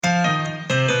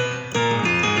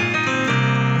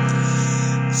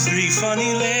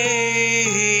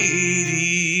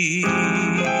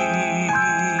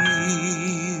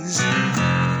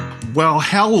Well,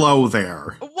 hello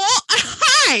there. Well,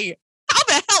 hi. How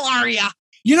the hell are ya?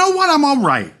 You know what? I'm all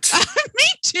right. Me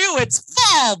too. It's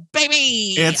fall,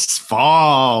 baby. It's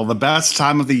fall, the best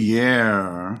time of the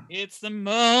year. It's the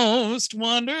most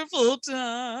wonderful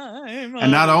time.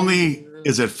 And not only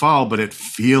is it fall, but it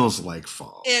feels like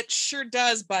fall. It sure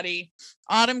does, buddy.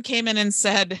 Autumn came in and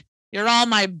said, "You're all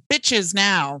my bitches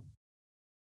now."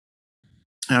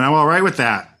 And I'm all right with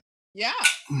that. Yeah.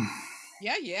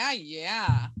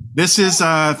 Yeah. This is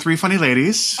Three Funny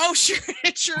Ladies. Oh, sure.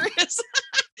 It sure is.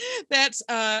 That's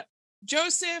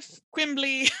Joseph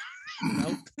Quimbley.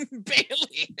 No,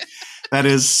 Bailey. That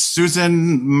is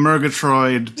Susan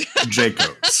Murgatroyd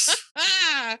Jacobs.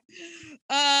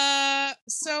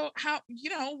 So how,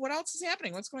 what else is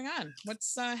happening? What's going on?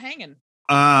 What's hanging?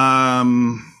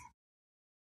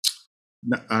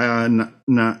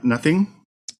 Nothing.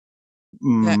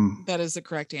 That is the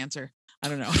correct answer. I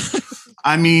don't know.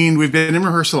 I mean, we've been in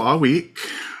rehearsal all week.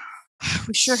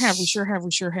 We sure have.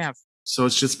 So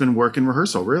it's just been work and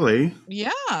rehearsal, really.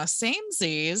 Yeah,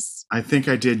 samesies. I think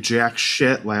I did jack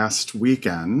shit last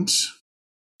weekend.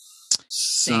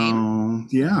 Same.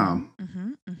 So, yeah.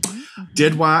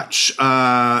 Did watch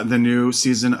the new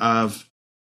season of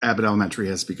Abbott Elementary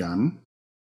has begun.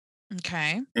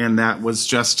 Okay. And that was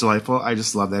just delightful. I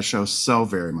just love that show so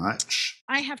very much.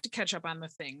 I have to catch up on the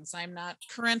things. I'm not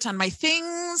current on my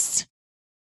things.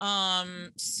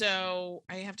 So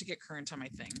I have to get current on my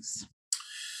things.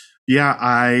 Yeah,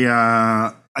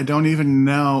 I don't even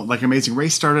know. Like Amazing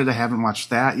Race started. I haven't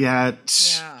watched that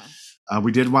yet. Yeah.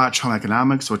 We did watch Home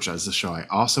Economics, which is a show I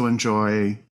also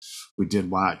enjoy. We did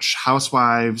watch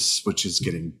Housewives, which is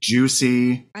getting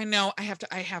juicy. I know. I have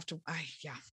to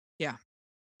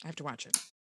watch it.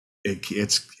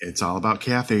 It's all about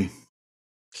Kathy.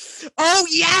 Oh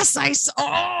yes,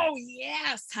 Oh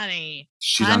yes, honey.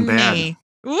 She done bad.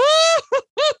 Ooh,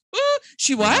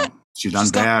 she what? Yeah, she done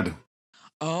bad.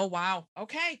 Oh wow.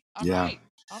 Okay. All right.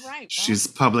 Well, she's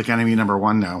public enemy number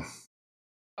 1 now.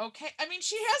 Okay. I mean,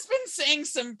 she has been saying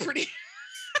some pretty.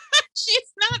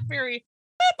 She's not very.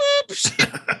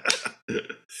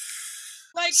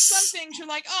 Like some things you're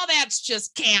like, oh, that's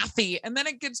just Kathy. And then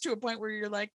it gets to a point where you're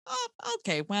like, oh,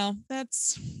 okay, well,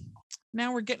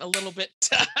 now we're getting a little bit.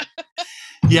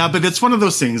 Yeah, but it's one of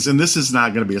those things, and this is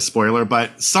not going to be a spoiler,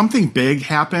 but something big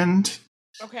happened.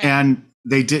 Okay. And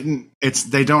they don't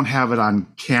have it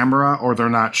on camera, or they're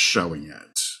not showing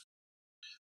it.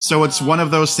 So it's one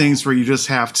of those things where you just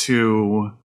have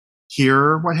to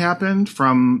hear what happened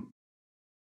from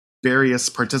various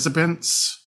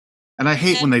participants. And I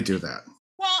hate when they do that.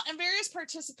 Well, and various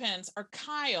participants are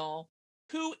Kyle,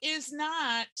 who is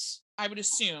not, I would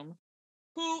assume,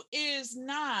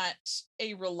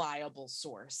 a reliable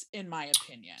source, in my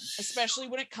opinion, especially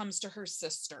when it comes to her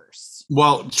sisters.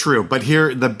 Well, true. But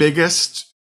here, the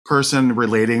biggest person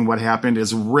relating what happened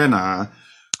is Rinna,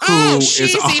 who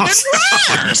she's is even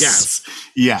worse.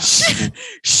 Yes.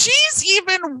 She's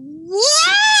even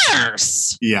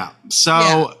worse. Yeah.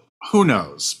 So who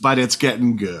knows? But it's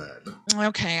getting good.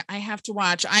 Okay, I have to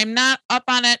watch. I'm not up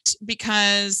on it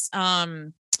because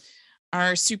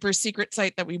our super secret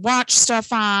site that we watch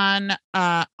stuff on,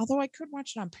 although I could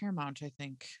watch it on Paramount, I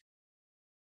think.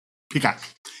 Peacock.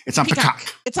 It's on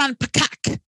Peacock. It's on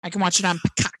Peacock. I can watch it on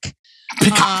Peacock.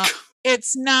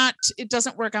 It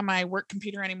doesn't work on my work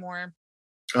computer anymore.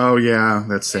 Oh yeah,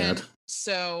 that's sad.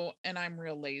 And I'm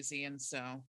real lazy, and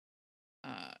so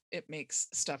it makes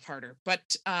stuff harder.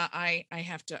 But I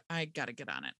gotta get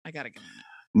on it.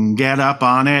 Get up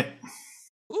on it.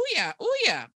 Ooh yeah.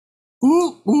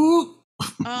 Ooh.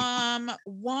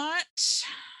 What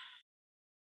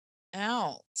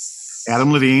else?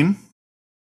 Adam Levine.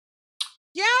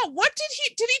 Yeah, what did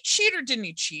he cheat or didn't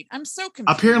he cheat? I'm so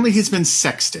confused. Apparently he's been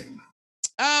sexting.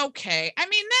 Okay. I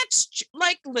mean, that's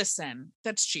listen,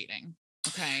 that's cheating.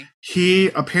 Okay. He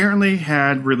apparently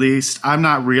had released, I'm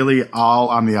not really all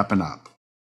on the up and up,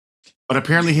 but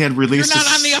apparently he had released. You're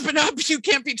not on the up and up. You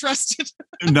can't be trusted.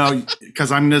 No,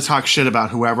 because I'm going to talk shit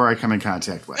about whoever I come in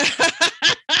contact with.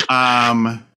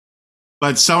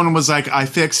 But someone was like, I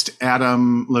fixed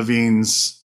Adam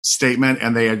Levine's statement,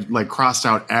 and they had crossed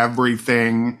out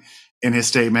everything in his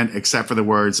statement except for the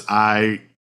words, I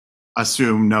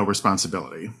assume no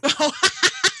responsibility.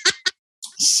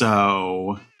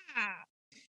 So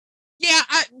yeah,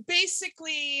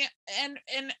 basically, and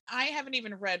I haven't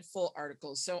even read full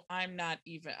articles, so I'm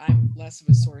less of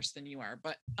a source than you are,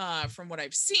 but from what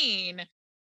I've seen,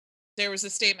 there was a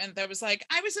statement that was like,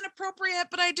 I was inappropriate,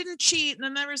 but I didn't cheat. And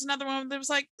then there was another one that was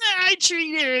like, I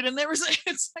cheated. And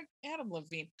it's like, Adam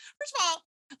Levine. First of all,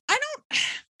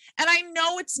 and I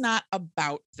know it's not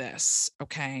about this,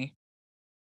 okay?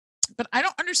 But I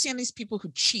don't understand these people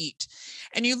who cheat.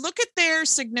 And you look at their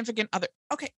significant other.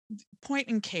 Okay,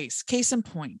 case in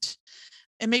point.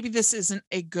 And maybe this isn't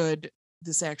a good,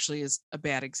 this actually is a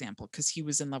bad example because he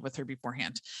was in love with her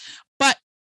beforehand. But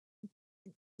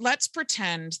let's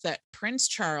pretend that Prince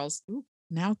Charles,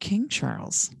 now King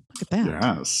Charles, look at that.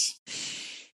 Yes.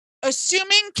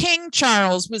 Assuming King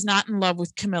Charles was not in love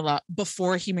with Camilla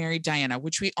before he married Diana,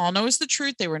 which we all know is the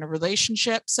truth. They were in a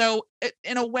relationship. So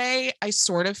in a way, I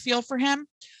sort of feel for him.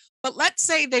 But let's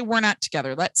say they were not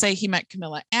together. Let's say he met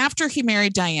Camilla after he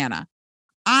married Diana.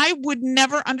 I would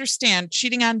never understand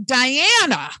cheating on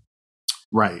Diana.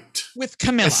 Right. With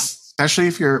Camilla. Especially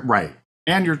if you're right.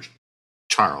 And you're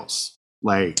Charles.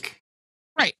 Like,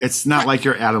 right. It's not like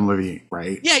you're Adam Levine,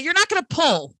 right? Yeah, you're not going to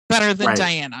pull better than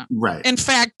Diana. Right. In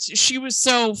fact, she was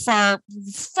so far,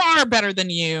 far better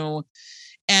than you.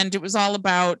 And it was all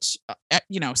about,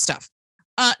 stuff.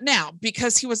 Now,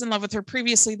 because he was in love with her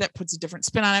previously, that puts a different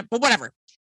spin on it, but whatever.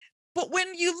 But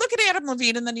when you look at Adam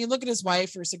Levine and then you look at his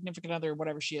wife or significant other,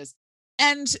 whatever she is,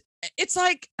 and it's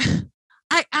like,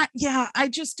 I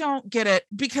just don't get it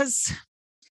because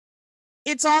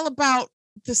it's all about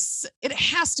this. It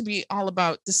has to be all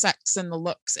about the sex and the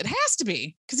looks. It has to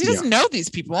be because he doesn't know these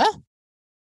people.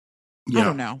 Yeah. I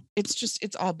don't know.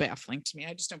 It's all baffling to me.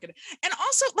 I just don't get it. And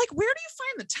also, like, where do you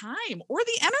find the time or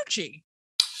the energy?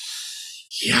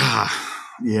 Yeah.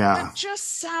 That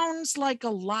just sounds like a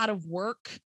lot of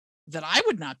work that I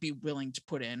would not be willing to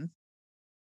put in.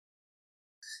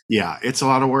 Yeah, it's a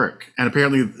lot of work. And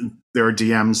apparently there are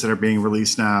DMs that are being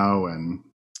released now, and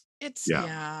it's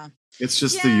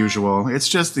just the usual. It's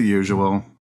just the usual.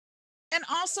 And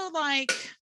also, like,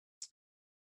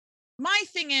 my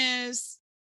thing is,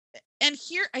 and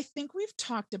here I think we've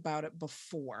talked about it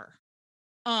before.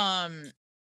 But I'm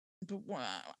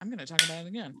going to talk about it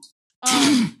again.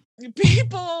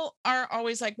 People are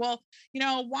always like, well,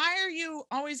 why are you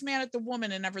always mad at the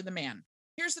woman and never the man?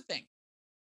 Here's the thing.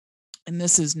 And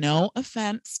this is no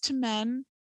offense to men.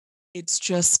 It's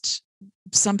just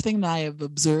something that I have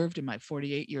observed in my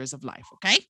 48 years of life.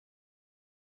 Okay.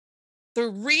 The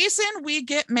reason we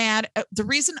get mad, the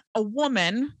reason a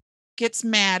woman gets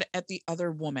mad at the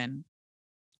other woman.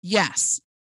 Yes.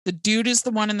 The dude is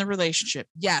the one in the relationship.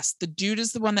 Yes. The dude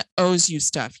is the one that owes you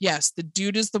stuff. Yes. The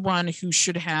dude is the one who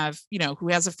should have, who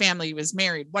has a family, who is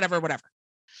married, whatever.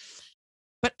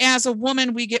 But as a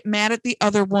woman, we get mad at the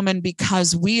other woman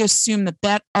because we assume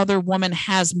that other woman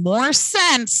has more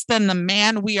sense than the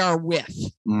man we are with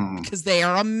because they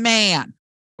are a man.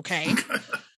 Okay.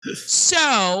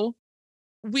 So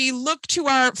we look to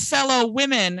our fellow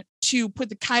women to put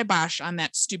the kibosh on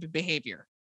that stupid behavior.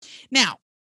 Now,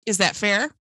 is that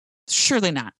fair? Surely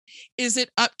not. Is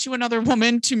it up to another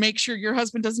woman to make sure your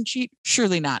husband doesn't cheat?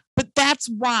 Surely not. But that's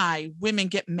why women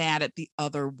get mad at the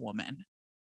other woman.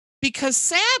 Because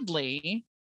sadly,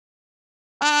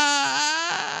 we're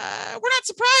not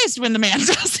surprised when the man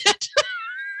does it.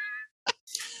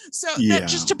 So that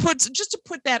just to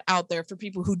put that out there for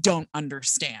people who don't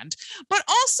understand. But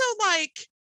also, like,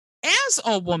 as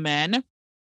a woman,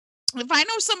 if I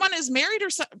know someone is married or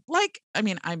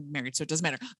I'm married, so it doesn't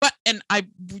matter. But, and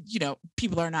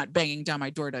people are not banging down my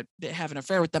door to have an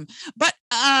affair with them. But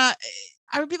I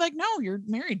would be like, no, you're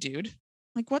married, dude.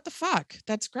 Like, what the fuck?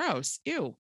 That's gross.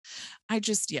 Ew.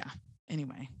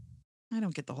 Anyway, I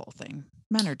don't get the whole thing.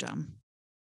 Men are dumb.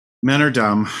 Men are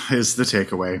dumb is the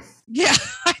takeaway. Yeah,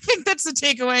 I think that's the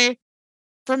takeaway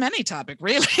from any topic,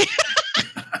 really.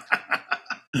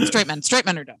 Straight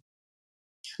men are dumb.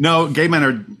 No, gay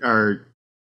men are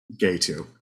gay too.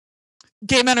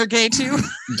 Gay men are gay too?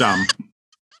 Dumb.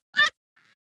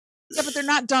 Yeah, but they're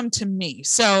not dumb to me.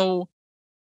 So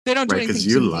they don't do anything because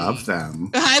you love them.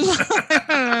 I love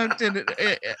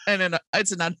it. And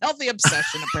it's an unhealthy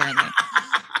obsession, apparently.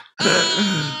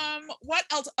 What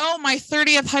else? Oh, my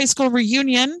 30th high school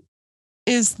reunion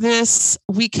is this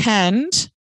weekend.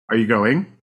 Are you going?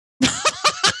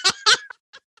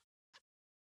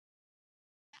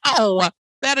 Oh,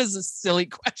 that is a silly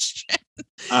question.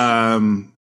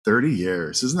 30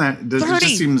 years. Isn't that? 30 it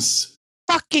just seems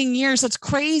fucking years. That's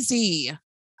crazy.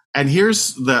 And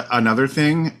here's another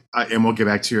thing, and we'll get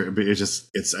back to your.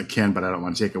 It's akin, but I don't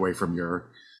want to take away from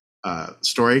your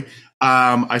story.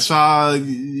 I saw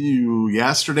you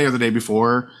yesterday or the day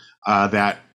before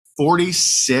that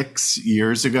 46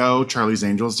 years ago, Charlie's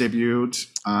Angels debuted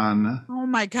on. Oh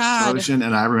my god! Television,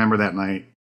 and I remember that night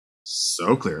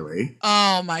so clearly.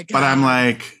 Oh my god! But I'm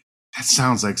like, that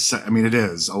sounds like. I mean, it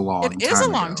is a long. It is a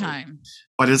long time.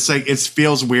 But it's like it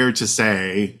feels weird to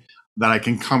say that I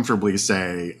can comfortably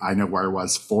say I know where I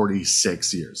was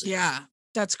 46 years ago. Yeah,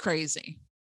 that's crazy.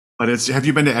 But have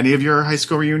you been to any of your high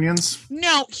school reunions?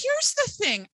 No, here's the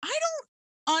thing. I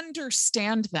don't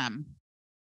understand them.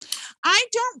 I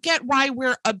don't get why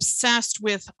we're obsessed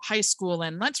with high school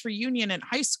and let's reunion in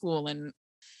high school. And,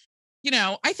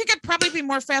 I think I'd probably be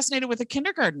more fascinated with a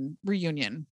kindergarten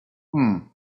reunion. I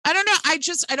don't know. I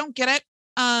don't get it.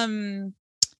 And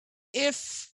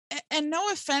no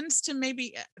offense to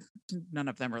maybe none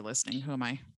of them are listening. Who am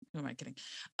I kidding?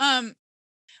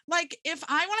 Like if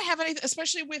I want to have anything,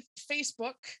 especially with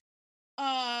Facebook,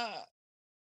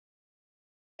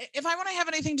 if I want to have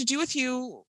anything to do with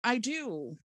you, I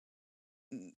do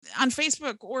on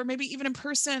Facebook or maybe even in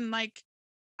person. Like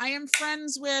I am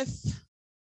friends with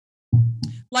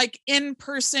like in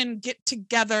person, get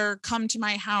together, come to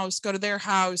my house, go to their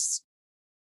house.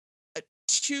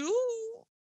 2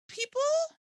 people.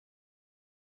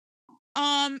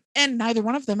 And neither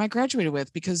one of them I graduated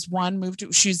with because one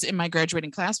she's in my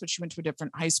graduating class, but she went to a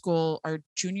different high school our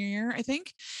junior year, I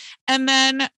think. And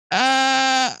then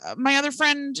my other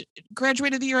friend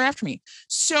graduated the year after me.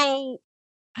 So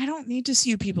I don't need to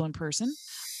see you people in person.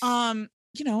 No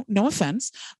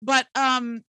offense, but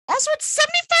also it's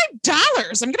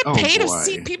 $75. I'm gonna pay to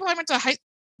see people I went to high.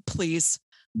 Please.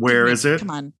 Where is it?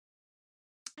 Come on.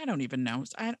 I don't even know.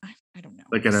 I don't know.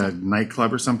 Like at a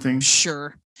nightclub or something?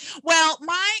 Sure. Well,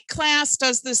 my class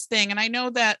does this thing, and I know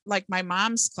that like my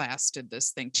mom's class did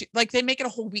this thing too. Like they make it a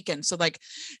whole weekend. So like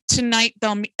tonight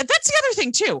they'll meet. That's the other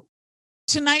thing too.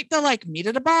 Tonight they'll like meet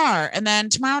at a bar, and then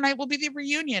tomorrow night will be the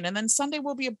reunion, and then Sunday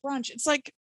will be a brunch. It's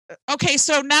like, okay,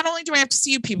 so not only do I have to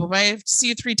see you people, but I have to see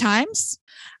you 3 times.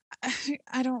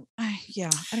 I don't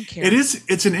care.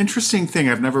 It's an interesting thing.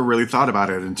 I've never really thought about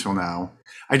it until now.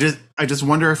 I just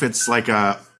wonder if it's like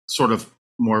a sort of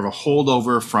more of a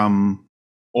holdover from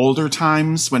older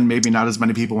times when maybe not as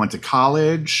many people went to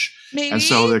college. Maybe. And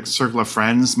so the circle of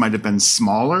friends might have been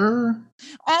smaller.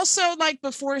 Also, like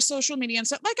before social media and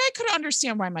stuff, like I could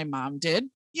understand why my mom did,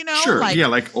 Sure. Like, yeah,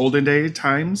 like olden day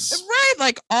times. Right.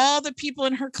 Like all the people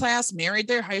in her class married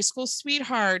their high school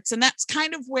sweethearts. And that's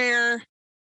kind of where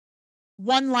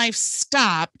one life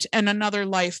stopped and another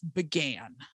life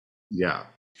began. Yeah.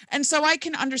 And so I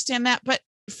can understand that. But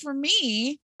for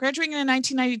me, graduating in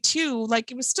 1992,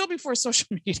 like it was still before social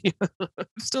media,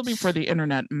 still before the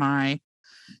internet. My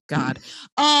God.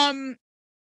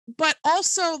 But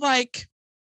also like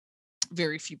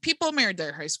very few people married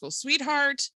their high school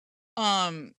sweetheart.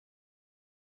 And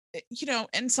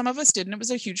some of us didn't. It was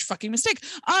a huge fucking mistake.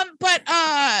 But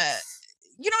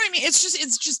you know what I mean?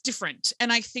 It's just different.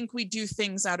 And I think we do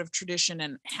things out of tradition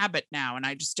and habit now. And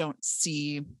I just don't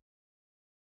see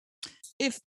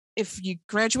if you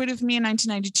graduated with me in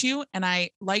 1992 and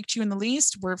I liked you in the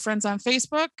least, we're friends on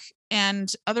Facebook.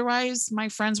 And otherwise my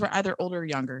friends were either older or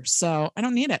younger. So I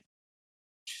don't need it.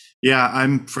 Yeah,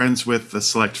 I'm friends with the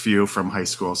select few from high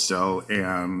school still.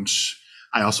 And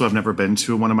I also have never been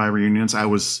to one of my reunions. I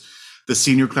was the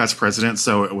senior class president,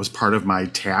 so it was part of my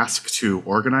task to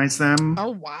organize them.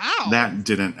 Oh, wow. That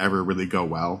didn't ever really go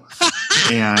well.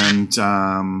 And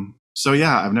so,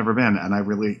 yeah, I've never been. And I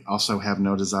really also have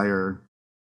no desire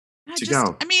to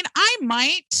go. I mean, I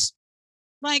might.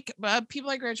 Like people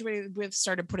I graduated with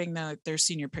started putting their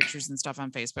senior pictures and stuff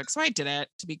on Facebook. So I did it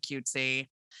to be cutesy.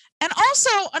 And also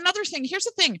another thing, here's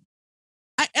the thing.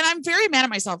 I'm very mad at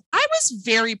myself. I was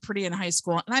very pretty in high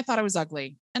school and I thought I was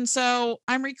ugly. And so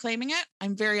I'm reclaiming it.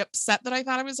 I'm very upset that I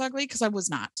thought I was ugly because I was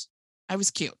not. I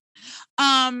was cute.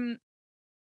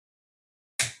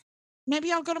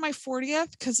 Maybe I'll go to my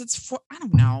 40th because I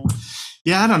don't know.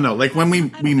 Yeah, I don't know. Like when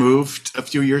we moved a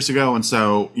few years ago, and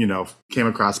so, came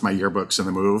across my yearbooks in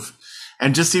the move,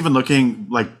 and just even looking,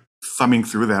 like thumbing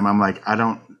through them, I'm like, I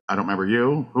don't remember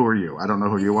you. Who are you? I don't know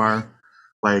who you are.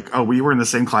 Like, oh, we were in the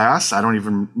same class.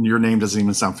 Your name doesn't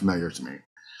even sound familiar to me.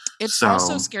 It's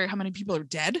also scary how many people are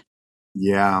dead.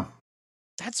 Yeah.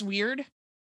 That's weird.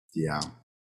 Yeah.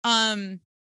 And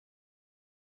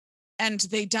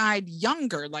they died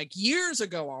younger, like years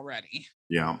ago already.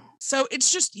 Yeah. So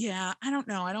it's just, I don't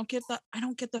know. I don't get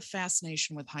the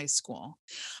fascination with high school.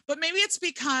 But maybe it's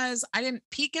because I didn't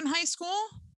peak in high school.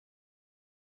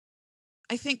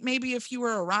 I think maybe if you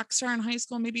were a rock star in high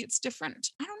school, maybe it's different.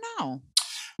 I don't know.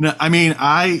 No, I mean,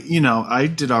 I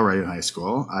did all right in high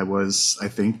school. I was, I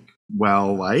think,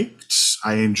 well liked.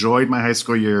 I enjoyed my high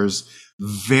school years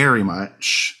very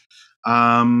much.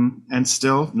 And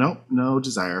still, no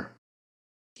desire.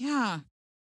 Yeah.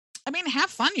 I mean, have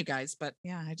fun, you guys, but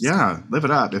yeah. Live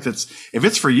it up. If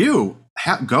it's for you,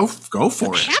 go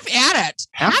for it. Have at it.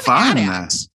 Have fun.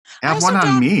 Have one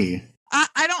on me.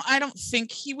 I don't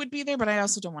think he would be there, but I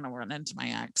also don't want to run into my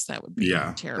ex. That would be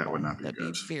terrible. That would not be That'd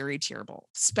good. be very terrible.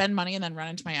 Spend money and then run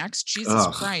into my ex. Jesus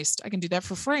Ugh. Christ. I can do that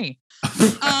for free.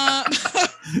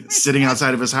 Sitting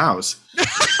outside of his house.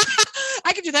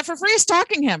 I could do that for free,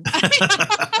 stalking him.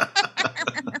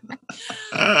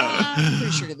 I'm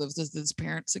pretty sure he lives with his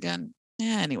parents again.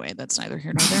 Yeah, anyway, that's neither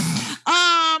here nor there.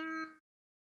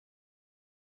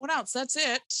 What else? That's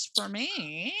it for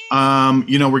me.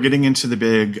 We're getting into the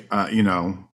big,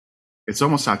 it's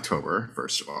almost October,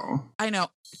 first of all. I know.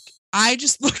 I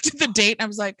just looked at the date and I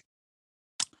was like,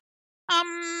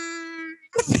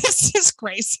 this is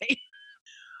crazy.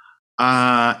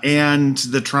 And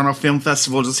the Toronto Film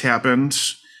Festival just happened.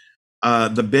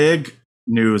 The big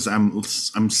news, I'm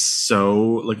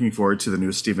so looking forward to the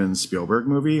new Steven Spielberg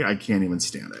movie. I can't even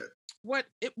stand it. What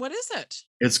is it?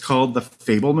 It's called The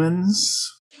Fabelmans.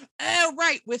 Oh,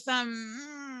 right, with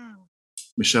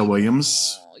Michelle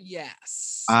Williams.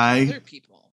 Yes. I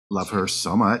love her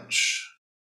so much.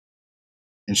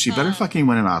 And she better fucking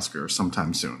win an Oscar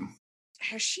sometime soon.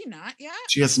 Has she not yet?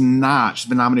 She has not. She's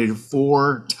been nominated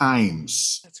 4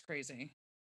 times. That's crazy.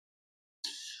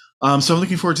 So I'm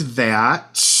looking forward to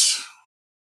that.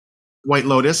 White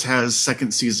Lotus has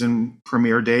second season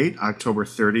premiere date, October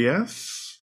 30th.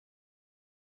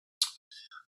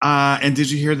 And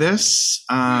did you hear this?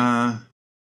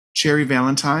 Cherry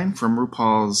Valentine from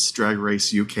RuPaul's Drag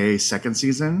Race UK second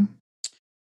season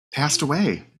passed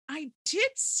away. I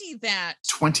did see that.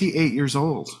 28 years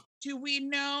old. Do we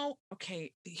know?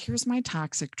 Okay, here's my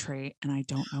toxic trait, and I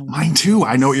don't know. Mine too.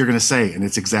 I know what you're going to say, and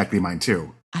it's exactly mine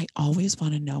too. I always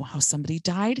want to know how somebody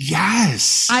died.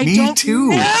 Yes, me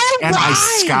too. And I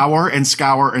scour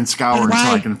until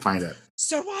I can find it.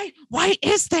 So why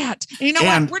is that? You know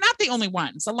what? We're not the only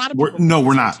ones. A lot of people. No,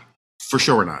 we're not. For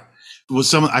sure, we're not. Well,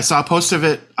 I saw a post of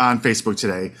it on Facebook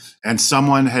today, and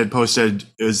someone had posted,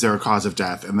 "Is there a cause of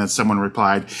death?" And then someone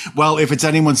replied, "Well, if it's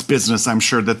anyone's business, I'm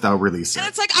sure that they'll release it." And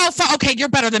it's like, oh, okay, you're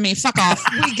better than me. Fuck off.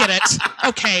 We get it.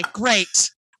 Okay,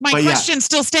 great. My question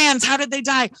still stands. How did they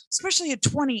die? Especially at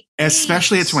 20.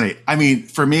 Especially at 20. I mean,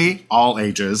 for me, all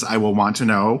ages, I will want to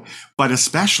know, but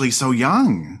especially so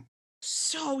young.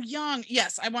 So young.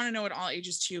 Yes, I want to know at all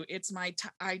ages too. It's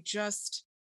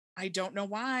I don't know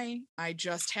why. I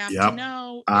just have to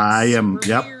know. I am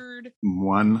weird.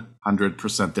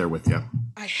 100% there with you.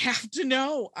 I have to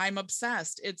know. I'm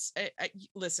obsessed.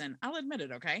 Listen, I'll admit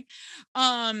it, okay?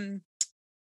 Well, and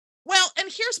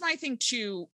here's my thing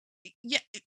too. Yeah,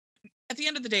 at the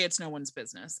end of the day, it's no one's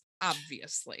business,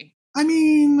 obviously. I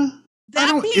mean,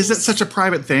 is it such a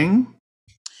private thing?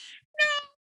 No.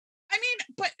 I mean,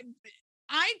 but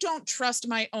I don't trust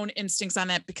my own instincts on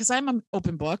that because I'm an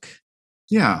open book.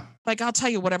 Yeah. Like, I'll tell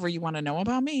you whatever you want to know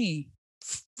about me.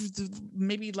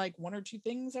 Maybe like 1 or 2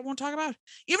 things I won't talk about.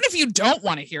 Even if you don't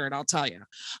want to hear it, I'll tell you.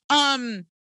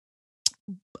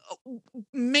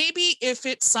 Maybe if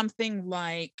it's something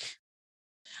like,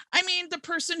 I mean, the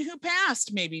person who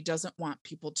passed maybe doesn't want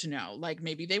people to know. Like,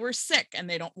 maybe they were sick and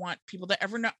they don't want people to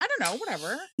ever know. I don't know,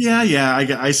 whatever. Yeah,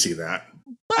 I see that.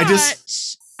 But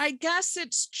I guess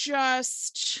it's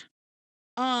just,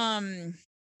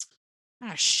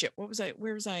 shit. Where was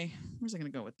I going to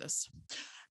go with this?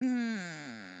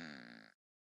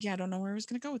 Yeah, I don't know where I was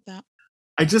going to go with that.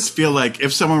 I just feel like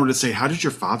if someone were to say, "How did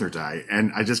your father die?"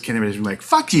 And I just can't imagine, like,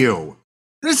 fuck you.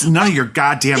 It's none of your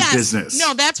goddamn business.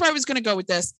 No, that's where I was going to go with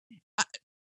this.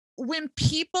 When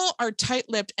people are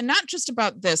tight-lipped, and not just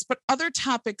about this, but other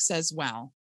topics as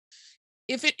well,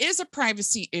 if it is a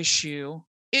privacy issue,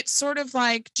 it's sort of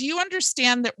like, do you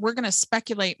understand that we're going to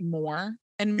speculate more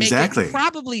and make it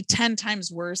probably 10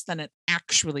 times worse than it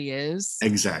actually is?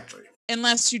 Exactly.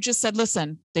 Unless you just said,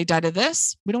 listen, they died of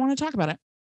this. We don't want to talk about it.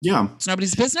 Yeah. It's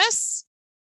nobody's business.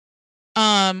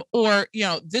 Or,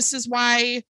 this is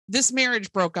why this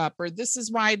marriage broke up, or this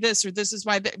is why this, or this is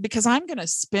why that, because I'm going to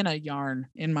spin a yarn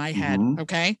in my head.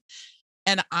 Okay.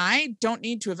 And I don't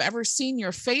need to have ever seen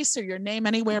your face or your name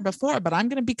anywhere before, but I'm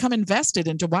going to become invested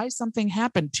into why something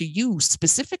happened to you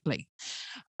specifically.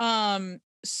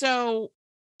 So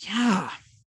yeah.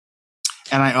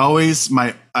 And I always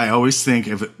think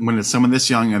when it's someone this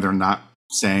young and they're not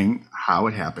saying how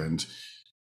it happened,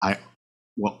 I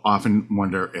will often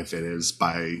wonder if it is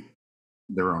by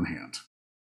their own hand.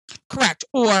 Correct.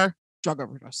 Or drug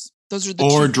overdose. Those are the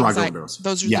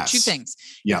Those are the 2 things.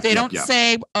 If they don't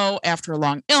say, after a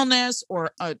long illness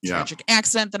or a tragic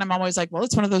accident, then I'm always like, well,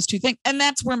 it's one of those 2 things. And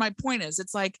that's where my point is.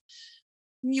 It's like,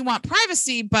 you want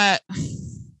privacy, but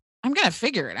I'm going to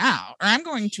figure it out, or I'm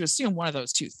going to assume one of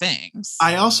those 2 things.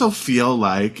 I also feel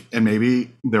like, and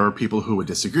maybe there are people who would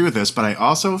disagree with this, but I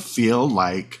also feel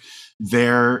like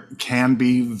there can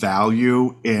be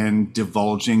value in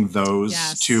divulging those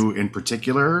Yes. two in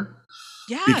particular,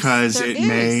 Yes, because there it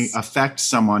may is. affect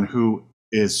someone who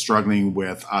is struggling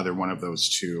with either one of those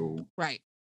two Right.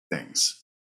 things.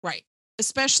 Right.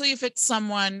 Especially if it's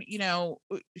someone,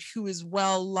 who is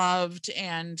well loved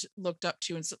and looked up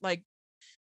to. And so, like,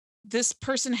 this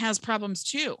person has problems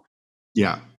too,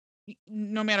 Yeah.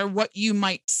 no matter what you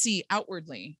might see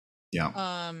outwardly.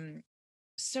 Yeah.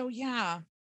 So yeah.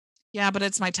 Yeah, but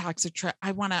it's my toxic trait.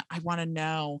 I wanna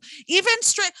know. Even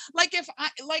straight, like, if I,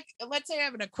 like, let's say I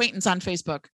have an acquaintance on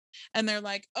Facebook and they're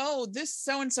like, oh, this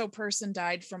so and so person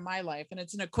died from my life, and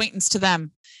it's an acquaintance to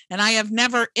them. And I have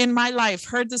never in my life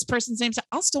heard this person's name. So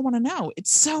I'll still want to know.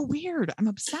 It's so weird. I'm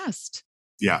obsessed.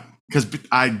 Yeah. Because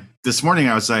this morning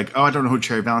I was like, oh, I don't know who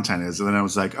Cherry Valentine is. And then I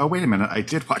was like, oh, wait a minute. I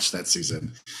did watch that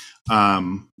season.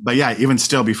 But yeah, even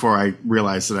still, before I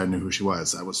realized that I knew who she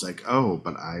was, I was like, oh,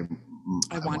 but I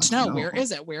want to know. Where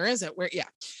is it? Where? Yeah.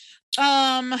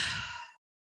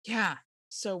 Yeah.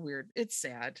 So weird. It's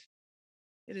sad.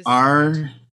 It is.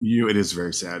 It is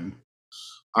very sad.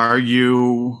 Are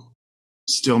you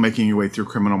still making your way through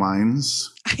Criminal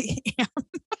Minds? I am.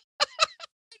 I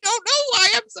don't know why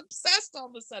I'm obsessed all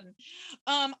of a sudden.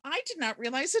 I did not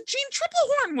realize that Jean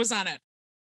Triplehorn was on it.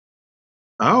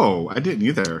 Oh, I didn't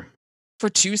either. For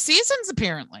 2 seasons,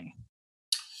 apparently.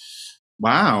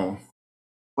 Wow.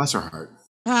 Bless her heart.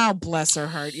 Oh, bless her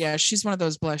heart. Yeah, she's one of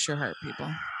those bless your heart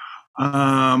people.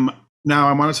 Now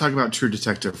I want to talk about True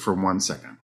Detective for 1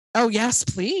 second. Oh, yes,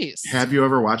 please. Have you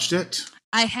ever watched it?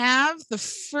 I have the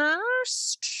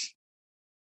first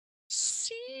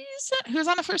season. Who's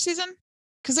on the first season?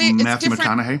 Because Matthew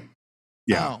McConaughey.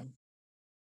 Yeah. Oh.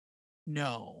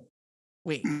 No.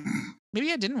 Wait.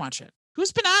 Maybe I didn't watch it.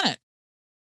 Who's been on it?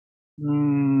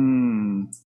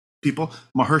 People.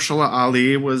 Mahershala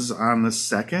Ali was on the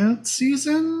second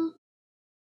season.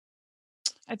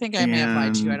 I think I may have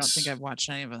lied to you. I don't think I've watched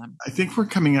any of them. I think we're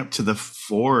coming up to the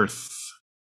 4th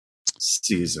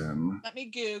season. Let me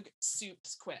Goog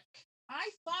Soups quick. I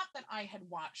thought that I had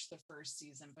watched the first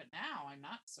season, but now I'm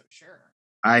not so sure.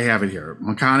 I have it here.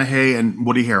 McConaughey and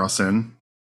Woody Harrelson.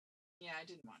 Yeah, I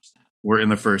didn't watch that. Were in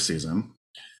the first season.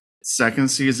 Second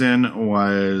season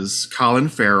was Colin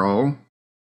Farrell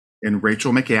and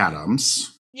Rachel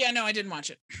McAdams. Yeah, no, I didn't watch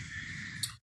it.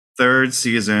 Third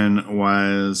season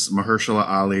was Mahershala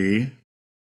Ali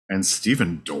and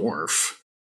Stephen Dorff.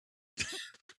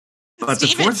 But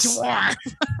this 4th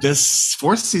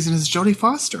season is Jodie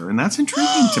Foster, and that's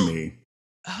intriguing to me.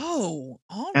 Oh,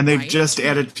 all and they've just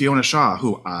added Fiona Shaw,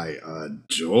 who I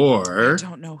adore. I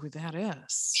don't know who that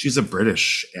is. She's a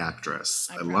British actress.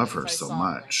 I love her so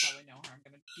much.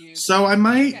 So I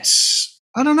might,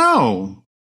 I don't know.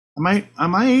 I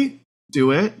might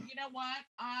do it. You know what?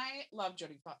 I love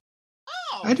Jodie Foster.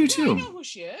 Oh, I do too. I know who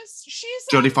she is. She's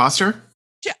Jodie Foster.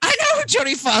 I know who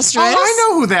Jodie Foster is. Oh, I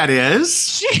know who that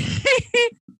is.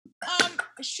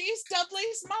 She's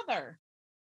Dudley's mother.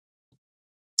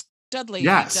 Dudley.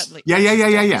 Yes. Dudley.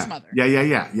 Yeah. Mother.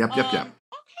 Yeah. Yep.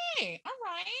 Okay. All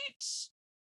right.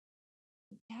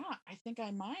 Yeah, I think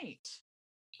I might.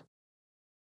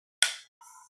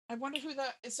 I wonder who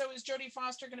so is Jodie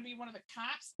Foster going to be one of the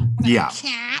cops?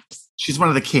 Caps? She's one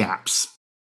of the caps.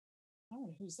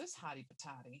 Oh, who's this hottie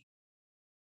patati?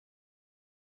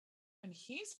 And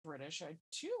he's British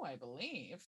too, I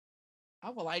believe.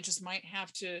 Oh, well, I just might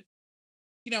have to,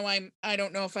 I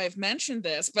don't know if I've mentioned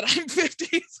this, but I'm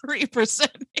 53% English.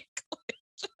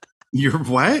 You're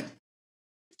what?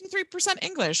 53%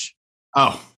 English.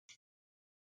 Oh.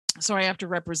 So I have to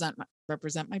represent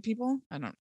my people? I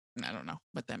don't know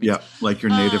what that means. Yeah, like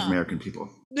your Native American people.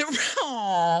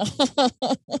 Oh, but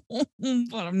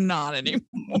I'm not anymore.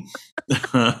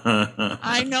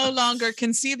 I no longer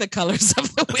can see the colors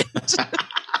of the wind.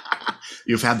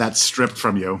 You've had that stripped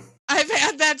from you. I've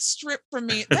had that stripped from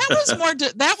me.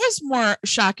 That was more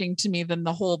shocking to me than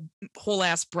the whole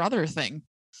ass brother thing.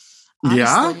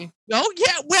 Honestly. Yeah. Oh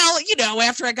yeah. Well,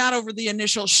 after I got over the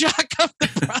initial shock of the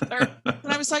brother,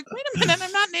 and I was like, wait a minute,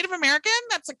 I'm not Native American.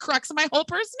 That's the crux of my whole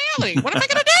personality. What am I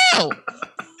gonna do?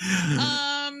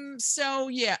 So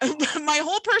yeah, my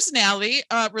whole personality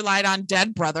relied on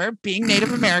dead brother, being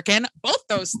Native American, both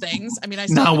those things. I mean,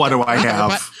 now what do I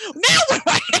have? Now what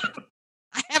do I have?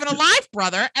 I have an alive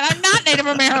brother, and I'm not Native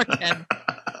American.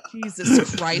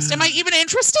 Jesus Christ. Am I even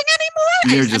interesting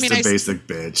anymore? You're just a basic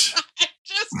bitch. I'm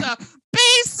just a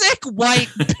basic white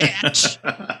bitch.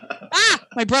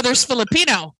 My brother's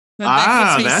Filipino.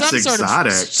 That's exotic. Sort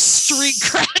of street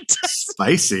cred.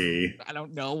 Spicy. I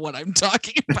don't know what I'm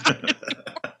talking about anymore.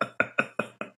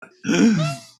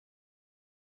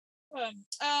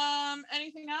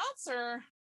 Anything else or?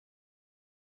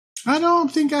 I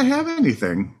don't think I have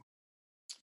anything.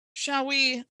 Shall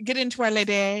we get into our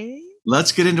lady?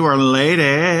 Let's get into our lady.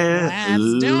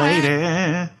 Let's do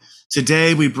it.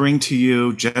 Today we bring to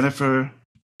you Jennifer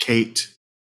Kate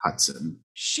Hudson.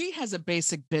 She has a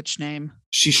basic bitch name.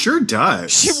 She sure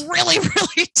does. She really,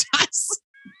 really does.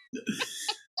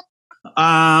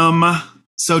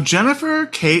 So Jennifer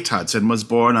Kate Hudson was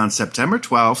born on September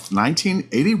 12th,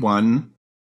 1981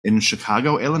 in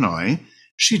Chicago, Illinois.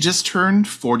 She just turned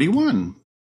 41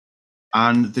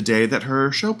 on the day that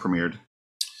her show premiered.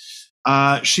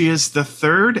 She is the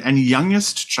third and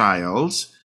youngest child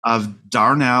of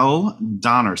Darnell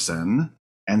Donnerson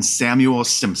and Samuel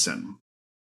Simpson.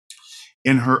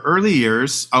 In her early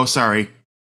years, I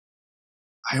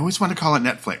always want to call it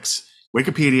Netflix,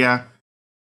 Wikipedia,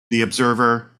 The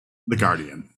Observer, The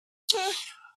Guardian.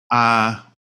 Yes.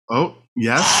 Oh,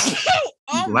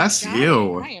 bless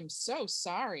you. I am so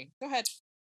sorry. Go ahead.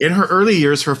 In her early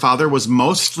years, her father was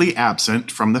mostly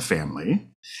absent from the family,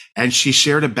 and she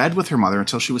shared a bed with her mother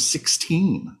until she was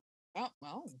 16. Nice.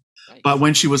 But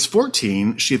when she was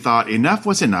 14, she thought enough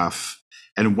was enough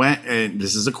and went, and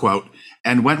this is a quote,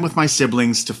 and went with my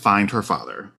siblings to find her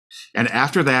father. And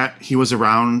after that, he was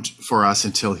around for us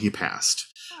until he passed.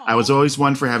 Aww. I was always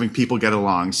one for having people get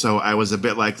along, so I was a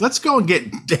bit like, let's go and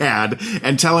get Dad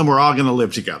and tell him we're all going to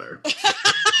live together.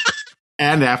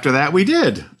 And after that, we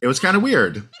did. It was kind of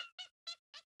weird.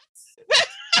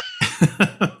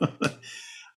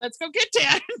 Let's go get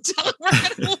Dad and tell him we're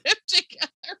going to live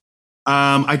together.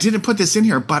 I didn't put this in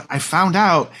here, but I found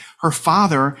out her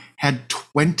father had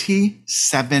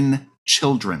 27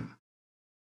 children.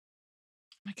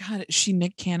 Oh my God, is she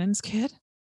Nick Cannon's kid?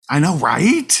 I know,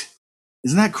 right?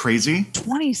 Isn't that crazy?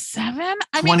 27?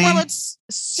 I mean, well, it's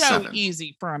so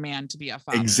easy for a man to be a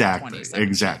father. Exactly.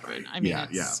 Children. I mean,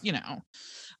 you know,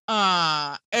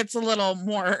 it's a little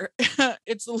more,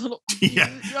 it's a little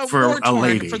for more a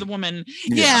lady, for the woman.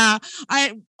 Yeah.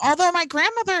 Although my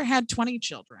grandmother had 20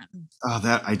 children. Oh,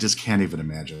 that I just can't even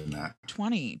imagine that.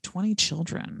 20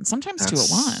 children, sometimes two at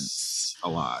once. A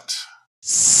lot.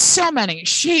 So many.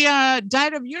 She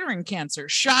died of uterine cancer.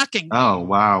 Shocking. Oh,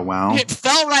 wow. It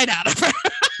fell right out of her.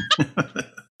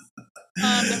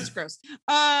 That was gross.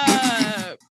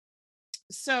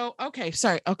 So, okay.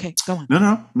 Sorry. Okay, go on.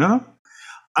 No.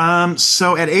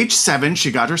 So at age 7, she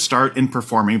got her start in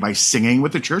performing by singing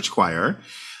with the church choir.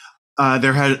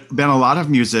 There had been a lot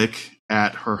of music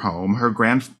at her home. Her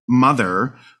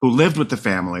grandmother, who lived with the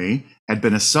family, had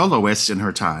been a soloist in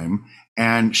her time,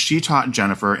 and she taught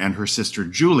Jennifer and her sister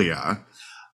Julia,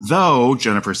 though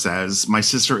Jennifer says, my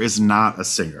sister is not a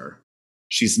singer.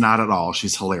 She's not at all.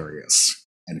 She's hilarious.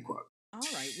 End quote. All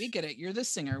right, we get it. You're the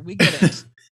singer. We get it.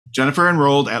 Jennifer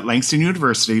enrolled at Langston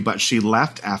University, but she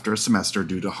left after a semester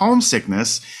due to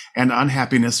homesickness and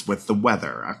unhappiness with the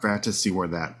weather. I forgot to see where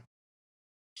that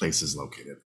place is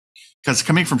located. Because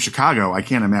coming from Chicago, I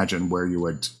can't imagine where you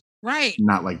would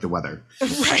not like the weather.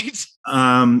 Right.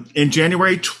 In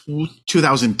January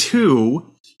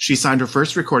 2002, she signed her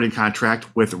first recording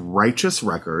contract with Righteous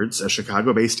Records, a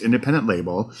Chicago-based independent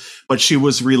label, but she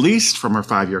was released from her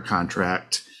 5-year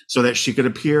contract so that she could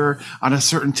appear on a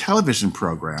certain television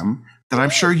program that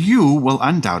I'm sure you will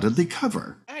undoubtedly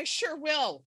cover. I sure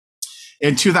will.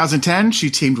 In 2010, she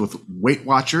teamed with Weight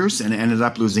Watchers and ended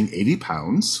up losing 80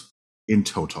 pounds in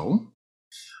total.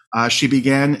 She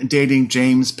began dating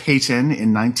James Payton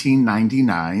in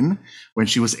 1999 when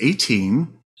she was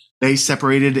 18. They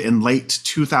separated in late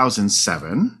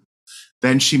 2007.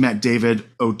 Then she met David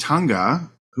Otunga,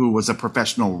 who was a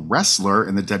professional wrestler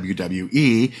in the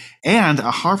WWE and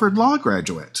a Harvard Law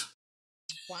graduate.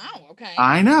 Wow, okay.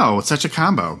 I know, such a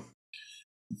combo.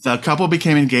 The couple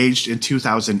became engaged in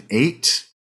 2008,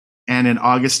 and in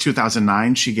August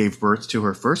 2009, she gave birth to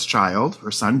her first child,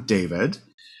 her son David.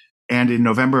 And in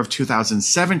November of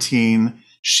 2017,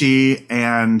 she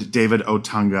and David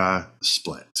Otunga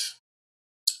split.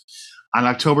 On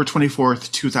October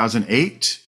 24th,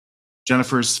 2008,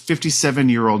 Jennifer's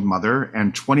 57-year-old mother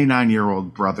and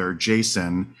 29-year-old brother,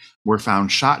 Jason, were found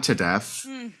shot to death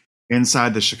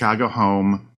inside the Chicago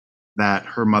home that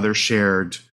her mother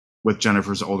shared with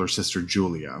Jennifer's older sister,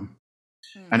 Julia.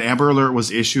 An Amber Alert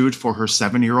was issued for her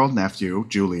 7-year-old nephew,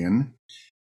 Julian,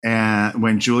 and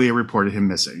when Julia reported him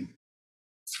missing.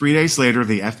 3 days later,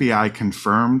 the FBI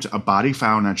confirmed a body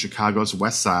found on Chicago's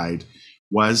west side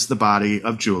was the body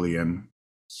of Julian.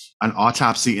 An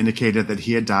autopsy indicated that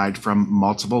he had died from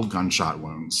multiple gunshot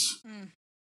wounds.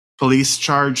 Police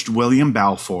charged William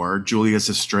Balfour, Julia's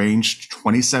estranged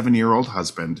 27-year-old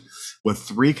husband, with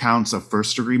 3 counts of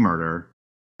first-degree murder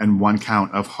and 1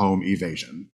 count of home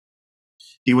evasion.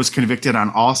 He was convicted on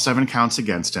all 7 counts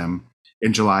against him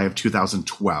in July of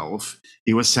 2012.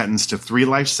 He was sentenced to 3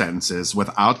 life sentences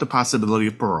without the possibility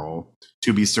of parole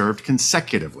to be served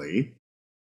consecutively,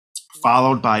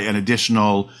 followed by an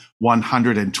additional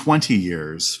 120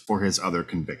 years for his other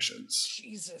convictions.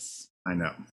 Jesus. I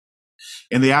know.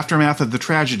 In the aftermath of the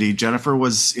tragedy, Jennifer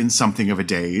was in something of a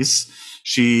daze.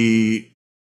 She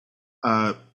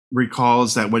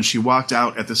recalls that when she walked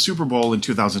out at the Super Bowl in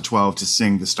 2012 to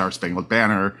sing the Star Spangled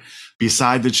Banner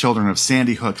beside the children of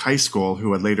Sandy Hook High School,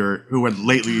 who had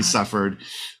lately suffered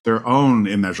their own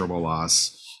immeasurable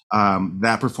loss,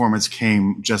 that performance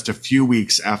came just a few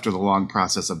weeks after the long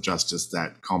process of justice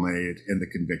that culminated in the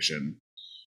conviction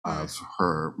of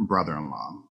her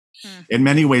brother-in-law. In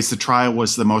many ways, the trial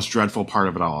was the most dreadful part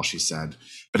of it all, she said.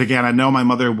 But again, I know my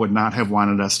mother would not have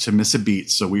wanted us to miss a beat,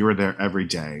 so we were there every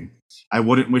day. I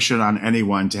wouldn't wish it on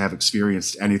anyone to have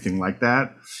experienced anything like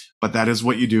that, but that is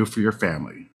what you do for your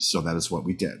family. So that is what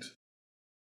we did.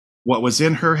 What was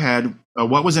in her head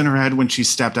when she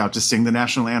stepped out to sing the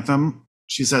national anthem?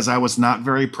 She says, I was not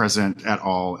very present at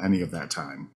all any of that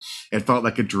time. It felt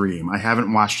like a dream. I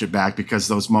haven't watched it back because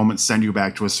those moments send you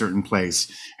back to a certain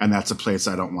place, and that's a place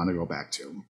I don't want to go back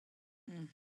to.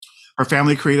 Her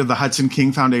family created the Hudson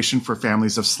King Foundation for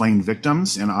families of slain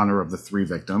victims in honor of the 3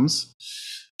 victims.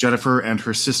 Jennifer and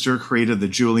her sister created the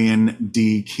Julian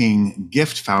D. King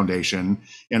Gift Foundation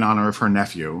in honor of her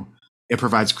nephew. It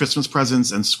provides Christmas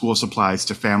presents and school supplies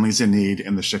to families in need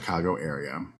in the Chicago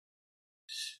area.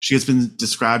 She has been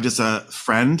described as a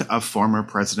friend of former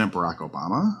President Barack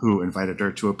Obama, who invited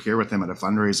her to appear with him at a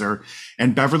fundraiser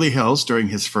in Beverly Hills during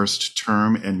his first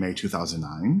term in May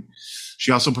 2009.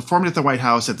 She also performed at the White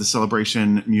House at the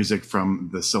celebration music from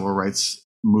the Civil Rights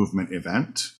Movement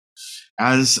event.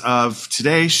 As of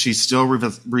today, she still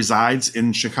resides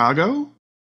in Chicago,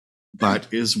 but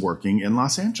is working in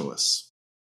Los Angeles.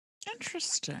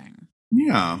 Interesting.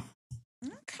 Yeah.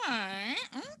 Okay.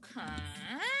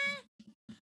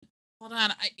 Hold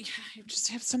on. I just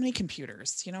have so many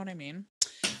computers. You know what I mean?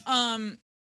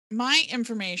 My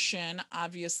information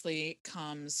obviously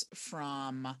comes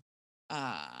from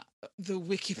the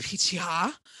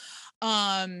Wikipedia.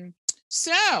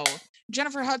 So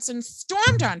Jennifer Hudson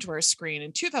stormed onto our screen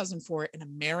in 2004 in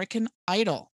American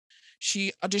Idol.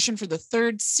 She auditioned for the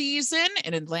 3rd season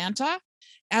in Atlanta.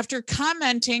 After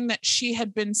commenting that she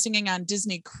had been singing on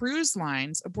Disney cruise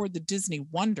lines aboard the Disney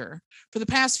Wonder for the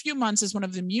past few months as one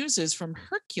of the muses from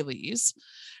Hercules,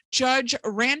 Judge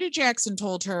Randy Jackson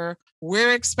told her,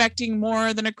 "We're expecting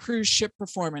more than a cruise ship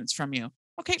performance from you."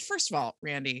 Okay, first of all,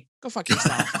 Randy, go fuck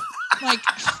yourself. Like,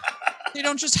 they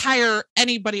don't just hire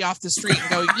anybody off the street and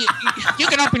go, you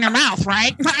can open your mouth,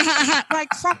 right?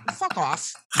 Like, fuck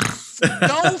off.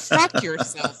 Go fuck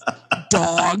yourself,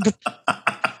 dog.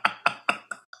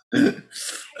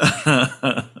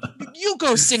 You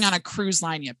go sing on a cruise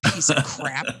line, you piece of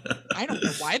crap. I don't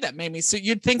know why that made me so.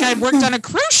 You'd think I'd worked on a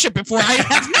cruise ship before. I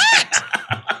have not.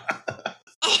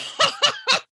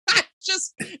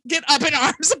 Just get up in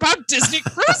arms about Disney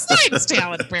Cruise Line's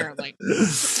talent, apparently.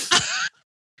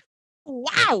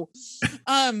 Wow.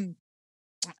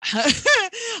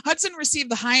 Hudson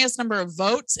received the highest number of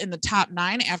votes in the top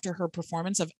 9 after her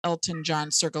performance of Elton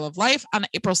John's Circle of Life on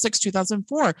April 6,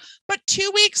 2004. But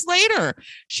 2 weeks later,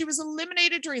 she was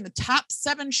eliminated during the top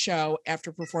 7 show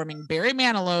after performing Barry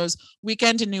Manilow's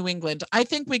Weekend in New England. I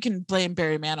think we can blame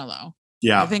Barry Manilow.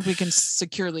 Yeah. I think we can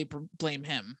securely blame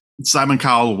him. Simon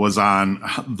Cowell was on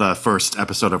the first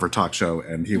episode of her talk show,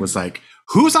 and he was like,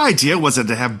 whose idea was it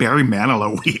to have Barry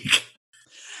Manilow week?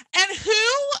 And who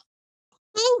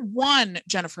won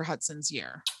Jennifer Hudson's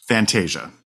year?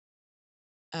 Fantasia.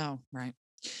 Oh, right.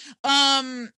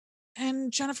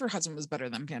 And Jennifer Hudson was better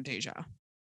than Fantasia.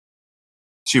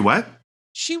 She what?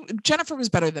 Jennifer was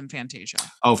better than Fantasia.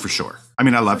 Oh, for sure. I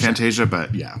mean, I love Fantasia,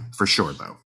 but yeah, for sure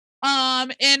though.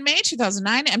 In May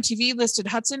 2009, MTV listed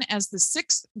Hudson as the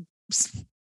 6th,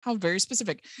 how very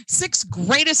specific, 6th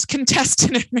greatest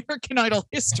contestant in American Idol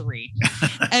history,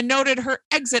 and noted her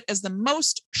exit as the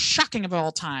most shocking of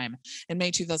all time. In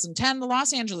May 2010, the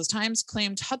Los Angeles Times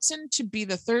claimed Hudson to be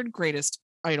the 3rd greatest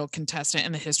Idol contestant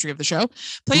in the history of the show,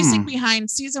 placing behind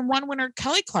season 1 winner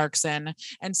Kelly Clarkson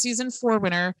and season 4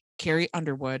 winner Carrie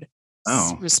Underwood,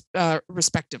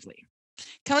 respectively.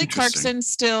 Kelly Clarkson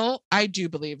still, I do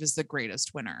believe, is the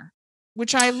greatest winner,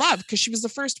 which I love because she was the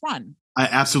first one.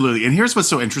 Absolutely. And here's what's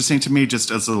so interesting to me, just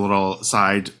as a little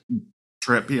side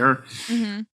trip here.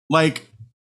 Mm-hmm. Like,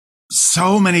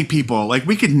 so many people, like,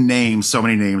 we could name so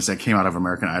many names that came out of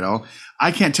American Idol.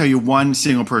 I can't tell you one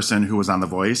single person who was on The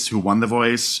Voice, who won The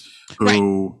Voice,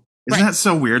 who... Right. Isn't that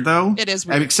so weird, though? It is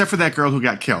weird. Except for that girl who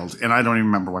got killed. And I don't even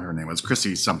remember what her name was.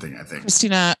 Chrissy something, I think.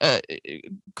 Christina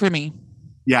Grimmie.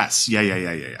 Yes.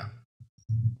 Yeah.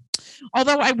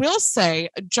 Although I will say,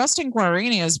 Justin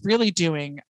Guarini is really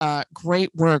doing great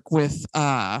work with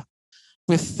was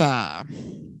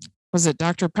it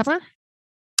Dr. Pepper?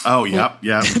 Oh, yep.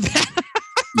 Yeah.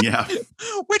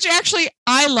 Which actually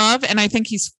I love, and I think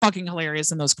he's fucking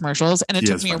hilarious in those commercials. And it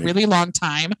took me a really long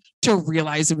time to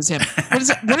realize it was him.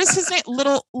 What is his name?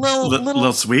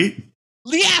 Little Sweet?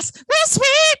 Yes, Little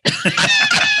Sweet.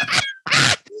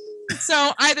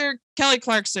 So either Kelly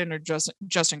Clarkson or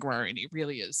Justin Guarini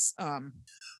really is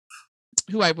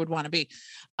who I would want to be.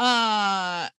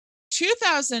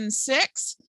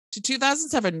 2006 to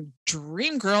 2007,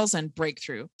 Dreamgirls and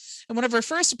Breakthrough. And one of her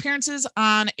first appearances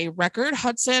on a record,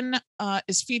 Hudson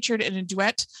is featured in a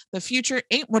duet, The Future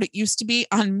Ain't What It Used to Be,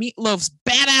 on Meatloaf's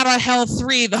Bat Out of Hell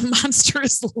 3, The Monster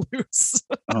is Loose.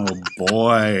 Oh,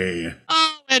 boy.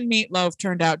 Oh, and Meatloaf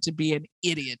turned out to be an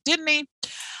idiot, didn't he?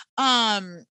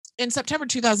 In September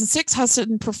 2006,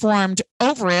 Hudson performed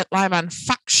Over It live on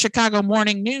Fox Chicago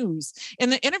Morning News.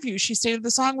 In the interview, she stated the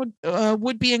song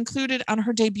would be included on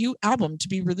her debut album to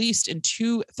be released in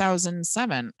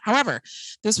 2007. However,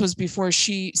 this was before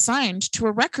she signed to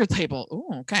a record label.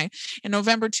 Oh, okay. In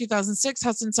November 2006,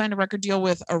 Hudson signed a record deal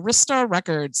with Arista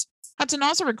Records. Hudson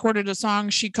also recorded a song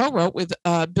she co-wrote with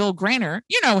Bill Grainer,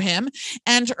 you know him,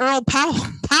 and Earl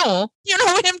Powell, you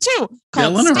know him too,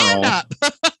 called Stand Up.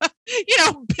 You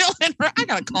know, Bill and Earl, I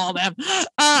gotta call them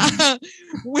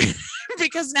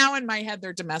because now in my head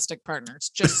they're domestic partners,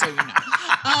 just so you know.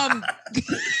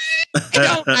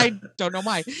 I don't know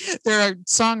why. They're a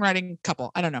songwriting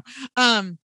couple. I don't know.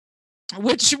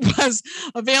 Which was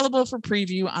available for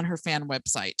preview on her fan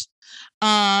website.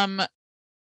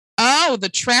 Oh, the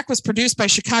track was produced by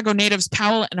Chicago natives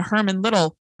Powell and Herman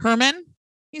Little. Herman,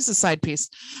 he's a side piece,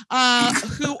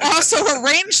 who also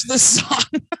arranged the song.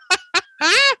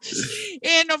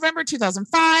 In November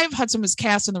 2005, Hudson was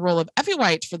cast in the role of Effie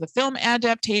White for the film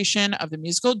adaptation of the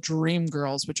musical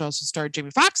Dreamgirls, which also starred Jamie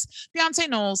Foxx, Beyonce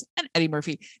Knowles, and Eddie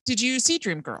Murphy. Did you see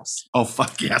Dreamgirls? Oh,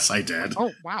 fuck yes, I did.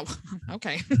 Oh, wow.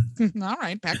 Okay. All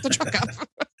right, back the truck up.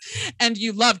 And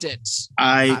you loved it,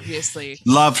 obviously.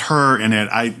 Loved her in it.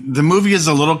 The movie is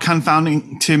a little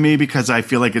confounding to me because I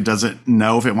feel like it doesn't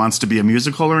know if it wants to be a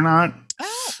musical or not.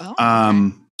 Oh,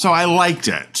 okay. So I liked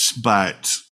it,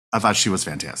 but I thought she was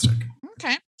fantastic.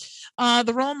 Okay.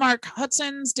 The role marked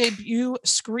Hudson's debut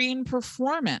screen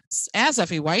performance. As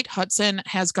Effie White, Hudson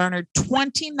has garnered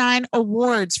 29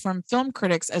 awards from film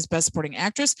critics as Best Supporting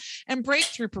Actress and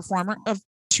Breakthrough Performer of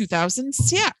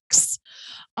 2006.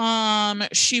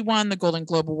 She won the Golden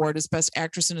Globe Award as Best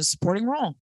Actress in a Supporting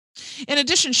Role. In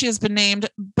addition, she has been named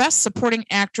Best Supporting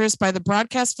Actress by the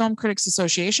Broadcast Film Critics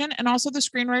Association and also the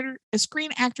Screen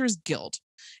Actors Guild.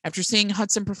 After seeing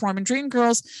Hudson perform in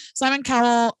Dreamgirls, Simon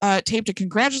Cowell taped a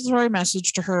congratulatory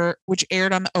message to her, which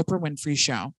aired on the Oprah Winfrey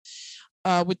Show.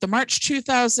 With the March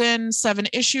 2007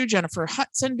 issue, Jennifer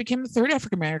Hudson became the third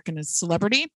African-American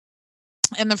celebrity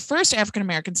and the first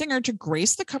African-American singer to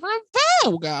grace the cover of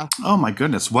Vogue. Oh, my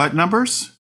goodness. What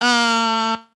numbers?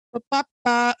 Third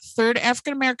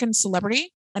African-American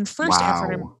celebrity and first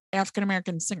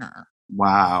African-American singer.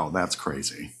 Wow, that's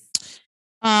crazy.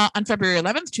 On February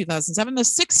 11th, 2007, the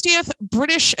 60th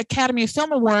British Academy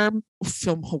Film Awards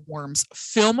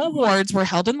were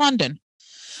held in London.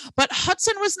 But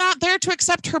Hudson was not there to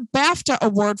accept her BAFTA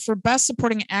award for Best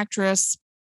Supporting Actress.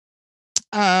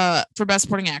 The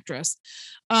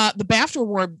BAFTA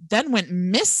award then went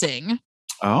missing.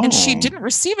 Oh. And she didn't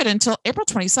receive it until April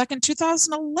 22nd,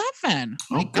 2011.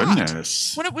 Oh,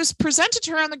 goodness. When it was presented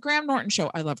to her on the Graham Norton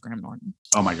Show. I love Graham Norton.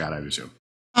 Oh, my God, I do too.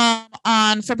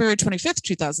 On February 25th,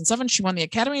 2007, she won the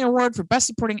Academy Award for Best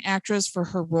Supporting Actress for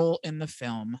her role in the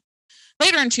film.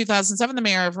 Later in 2007, the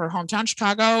mayor of her hometown,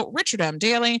 Chicago, Richard M.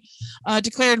 Daley,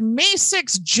 declared May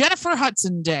 6th Jennifer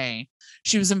Hudson Day.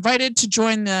 She was invited to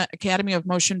join the Academy of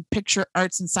Motion Picture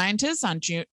Arts and Sciences on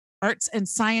Arts and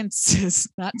Sciences,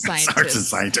 not scientists. Arts and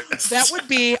Scientists. That would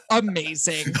be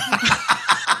amazing.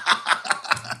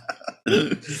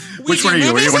 Which one are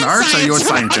you? Are you an arts or are you a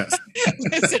scientist?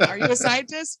 Listen, are you a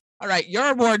scientist? All right, your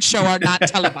award show are not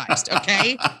televised,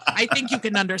 okay? I think you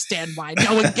can understand why.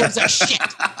 No one gives a shit.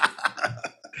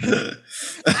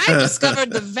 I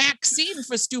discovered the vaccine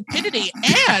for stupidity,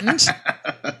 and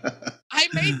I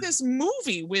made this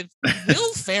movie with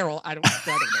Will Ferrell. I don't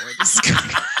know where this is going.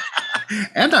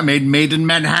 And I made Made in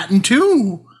Manhattan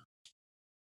too.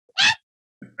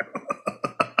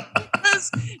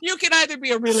 You can either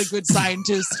be a really good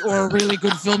scientist or a really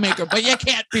good filmmaker, but you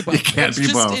can't be both. You can't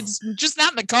be both. It's just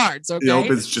not in the cards, okay?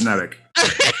 Nope, it's genetic.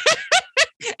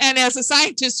 And as a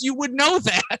scientist, you would know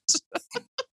that.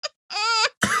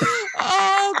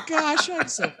 Oh gosh, I'm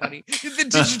so funny.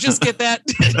 Did you just get that?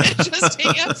 Did it just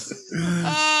hit you?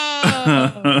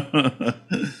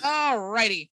 All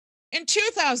righty. In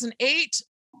 2008,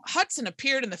 Hudson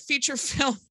appeared in the feature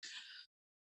film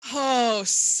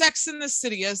Sex in the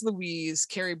City as Louise,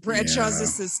 Carrie Bradshaw's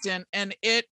assistant, and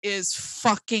it is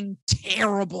fucking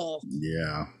terrible.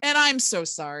 Yeah. And I'm so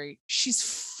sorry. She's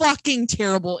fucking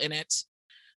terrible in it.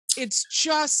 It's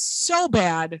just so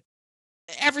bad.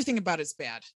 Everything about it's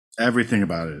bad. Everything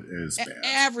about it is bad.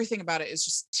 Everything about it is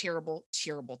just terrible,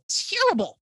 terrible,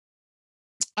 terrible.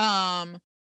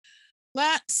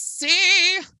 Let's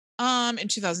see. In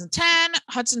 2010,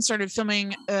 Hudson started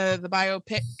filming the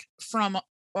biopic from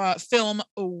film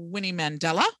Winnie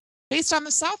Mandela, based on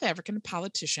the South African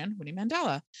politician Winnie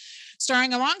Mandela,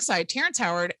 starring alongside Terrence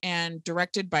Howard and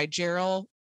directed by Daryl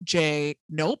J.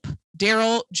 Root.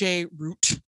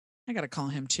 I gotta call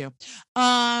him too.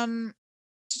 And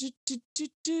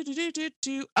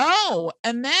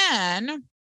then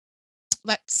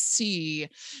let's see.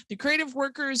 The Creative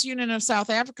Workers Union of South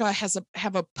Africa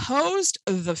have opposed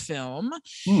the film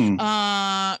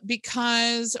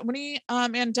because Winnie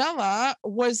Mandela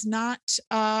was not.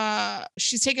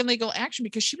 She's taken legal action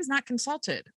because she was not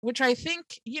consulted, which I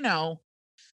think you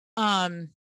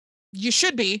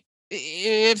should be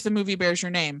if the movie bears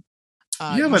your name.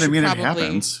 Yeah, but I mean, it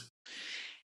happens.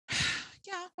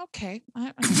 Yeah, okay. All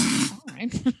right. I'm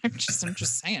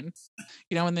just saying.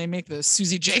 When they make the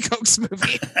Susie Jacobs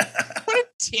movie. What a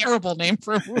terrible name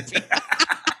for a movie.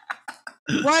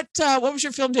 What was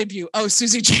your film debut? Oh,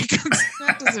 Susie Jacobs.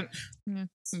 That doesn't.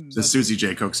 The Susie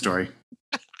Jacobs story.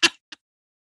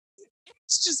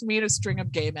 It's just me and a string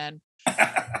of gay men.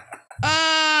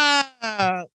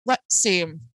 Let's see.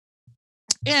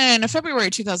 In February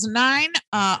 2009,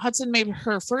 Hudson made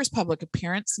her first public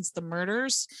appearance since the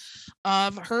murders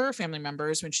of her family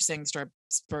members when she sang Star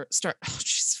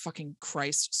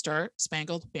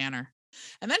Spangled Banner.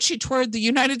 And then she toured the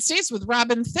United States with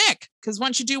Robin Thicke, because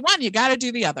once you do one, you got to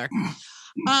do the other.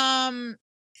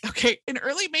 Okay, in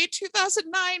early May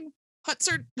 2009,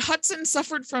 Hudson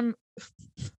suffered from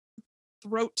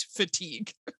throat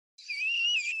fatigue.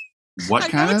 What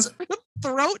kind of?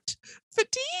 Throat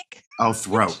fatigue? Oh,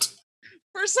 throat.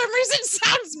 For some reason,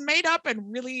 sounds made up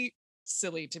and really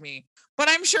silly to me, but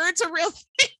I'm sure it's a real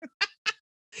thing.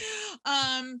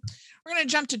 We're going to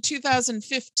jump to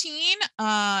 2015.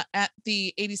 At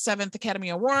the 87th Academy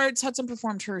Awards, Hudson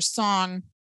performed her song,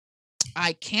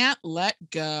 I Can't Let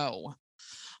Go,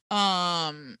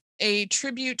 a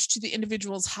tribute to the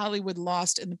individuals Hollywood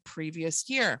lost in the previous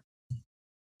year.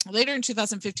 Later in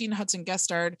 2015, Hudson guest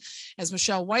starred as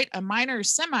Michelle White, a minor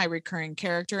semi-recurring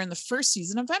character in the first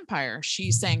season of Empire.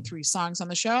 She sang 3 songs on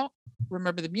the show: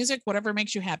 Remember the Music, Whatever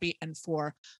Makes You Happy, and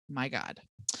For My God.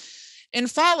 In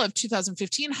fall of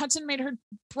 2015, Hudson made her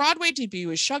Broadway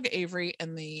debut as Shug Avery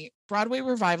in the Broadway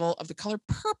revival of The Color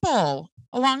Purple,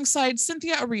 alongside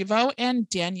Cynthia Erivo and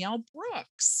Danielle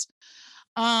Brooks.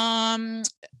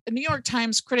 New York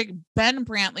Times critic Ben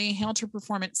Brantley hailed her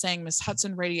performance, saying Miss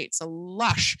Hudson radiates a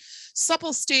lush,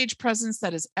 supple stage presence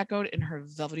that is echoed in her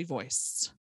velvety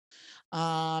voice.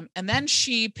 And then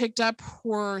she picked up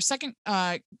her second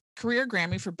career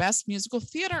Grammy for Best Musical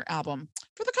Theater Album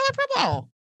for The Color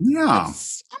Purple. Yeah.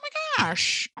 Oh my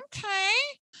gosh. Okay.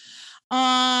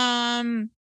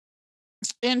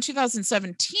 In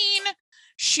 2017,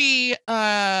 she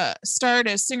starred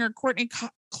as singer Courtney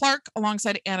Clark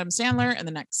alongside Adam Sandler in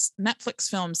the next Netflix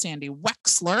film Sandy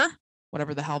Wexler,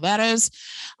 whatever the hell that is.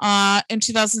 In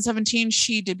 2017,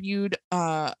 she debuted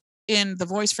in the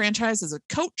Voice franchise as a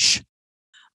coach,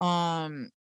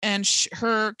 and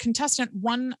her contestant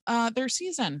won their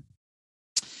season.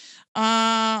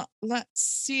 Let's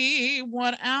see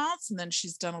what else. And then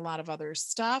she's done a lot of other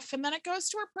stuff, and then it goes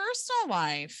to her personal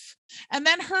life, and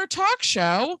then her talk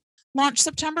show launched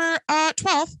September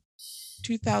 12th,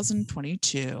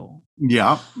 2022.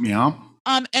 Yeah.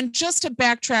 And just to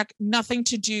backtrack, nothing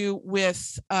to do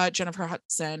with Jennifer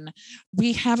Hudson.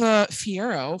 We have a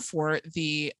Fiero for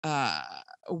the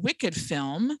Wicked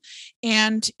film,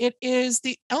 and it is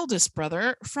the eldest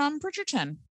brother from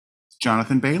Bridgerton,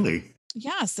 Jonathan Bailey.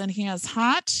 Yes, and he is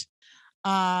hot.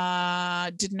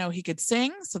 Didn't know he could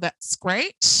sing, so that's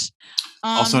great.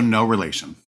 Also, no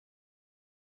relation.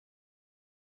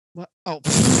 What? Oh,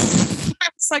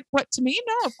 it's like, what, to me?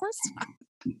 No, of course not.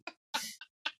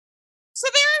 So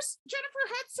there's Jennifer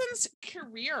Hudson's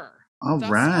career. All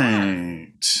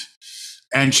right.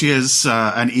 And she is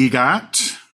an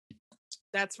EGOT.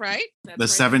 That's right. The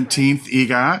 17th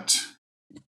EGOT.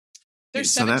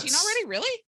 There's 17 already?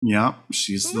 Really? Yeah.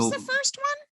 She's Who was the first one?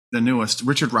 The newest.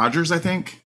 Richard Rodgers, I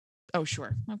think. Oh,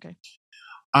 sure. Okay.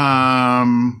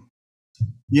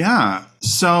 Yeah.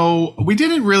 So we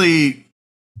didn't really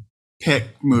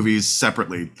pick movies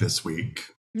separately this week.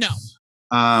 No.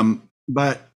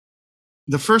 But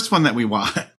the first one that we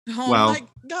watched. Oh my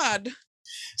God.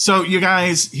 So you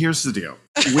guys, here's the deal.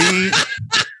 We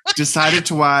decided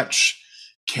to watch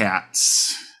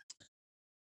Cats.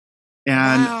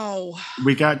 And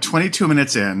we got 22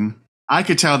 minutes in. I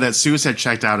could tell that Suze had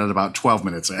checked out at about 12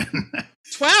 minutes in.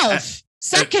 12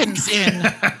 seconds in.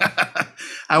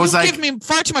 I was give me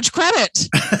far too much credit.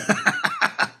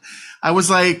 I was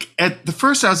like, at the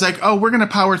first, I was like, oh, we're going to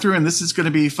power through and this is going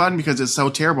to be fun because it's so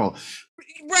terrible.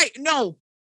 Right. No.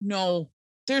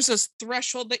 There's a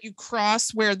threshold that you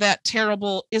cross where that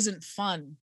terrible isn't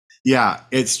fun. Yeah,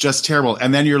 it's just terrible.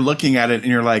 And then you're looking at it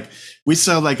and you're like, we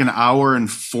still have like an hour and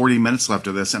 40 minutes left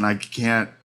of this and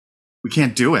we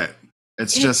can't do it.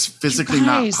 It's just physically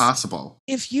not possible.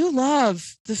 If you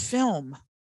love the film,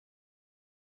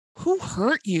 who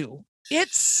hurt you?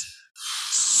 It's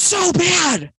so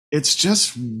bad. It's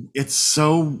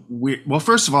so weird. Well,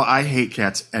 first of all, I hate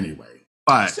Cats anyway,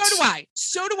 but so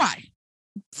do I.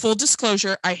 Full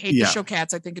disclosure, I hate the show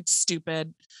Cats. I think it's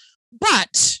stupid,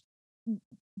 but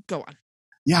go on.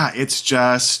 Yeah, it's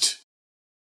just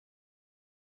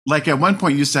like at one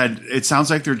point you said it sounds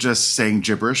like they're just saying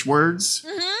gibberish words.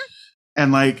 Mm-hmm.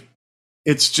 And like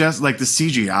it's just like the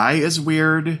CGI is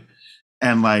weird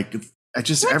and like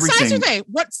everything.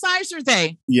 What size are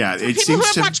they? Yeah, it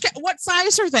seems to what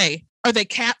size are they? Are they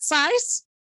cat size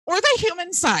or are they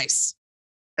human size?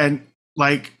 And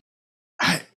like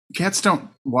cats don't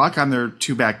walk on their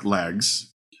two back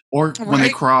legs. Or when they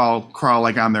crawl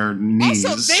like on their knees.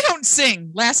 Also, they don't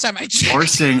sing. Last time I checked. Or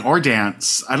sing or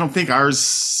dance. I don't think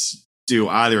ours do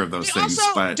either of those things.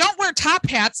 Also, but don't wear top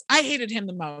hats. I hated him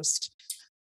the most.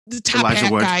 The top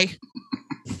hat guy.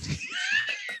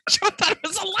 Joe thought it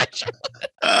was Elijah Wood.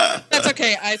 That's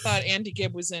okay. I thought Andy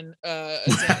Gibb was in. I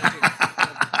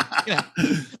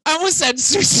almost said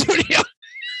Studio.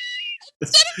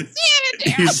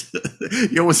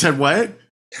 You almost said what?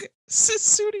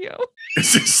 Sussudio.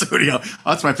 Sussudio.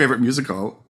 Oh, that's my favorite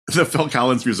musical. The Phil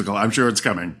Collins musical. I'm sure it's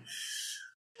coming.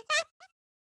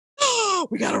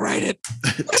 We gotta write it.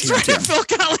 Let's write a Phil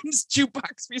Collins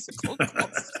jukebox musical.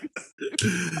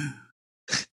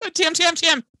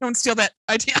 TM. Don't steal that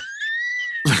idea.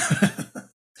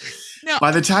 No.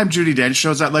 By the time Judi Dench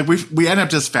shows up, like we end up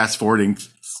just fast forwarding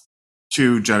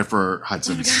to Jennifer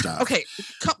Hudson's stuff. Okay.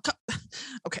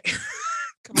 Okay.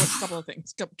 Couple of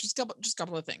things. Just a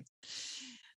couple of things.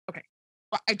 Okay.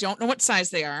 Well, I don't know what size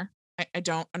they are. I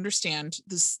don't understand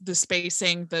the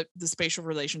spacing, the spatial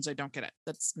relations. I don't get it.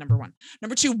 That's number one.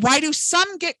 Number two, why do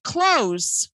some get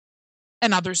clothes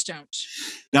and others don't?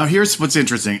 Now, here's what's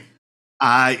interesting.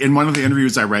 In one of the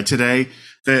interviews I read today,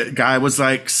 the guy was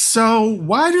like, so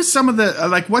why do some of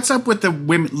the, what's up with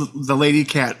the lady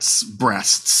cat's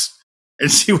breasts?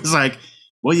 And she was like,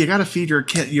 well, you got to feed your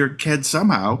kid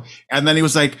somehow. And then he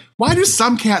was like, why do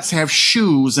some cats have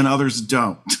shoes and others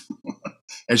don't?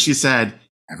 And she said,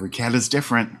 every cat is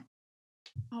different.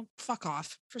 Oh, fuck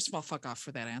off. First of all, fuck off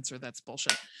for that answer. That's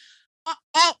bullshit.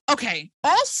 Okay.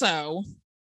 Also,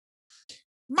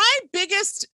 my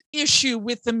biggest issue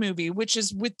with the movie, which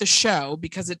is with the show,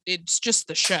 because it's just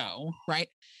the show, right?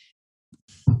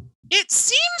 It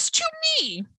seems to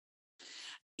me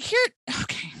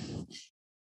okay.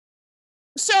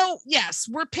 So, yes,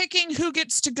 we're picking who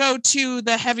gets to go to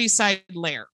the Heaviside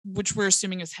lair, which we're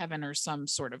assuming is heaven or some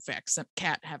sort of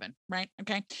cat heaven, right?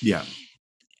 Okay. Yeah.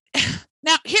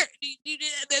 Now, here,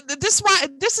 this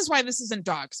is why this isn't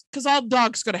dogs, because all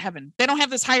dogs go to heaven. They don't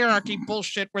have this hierarchy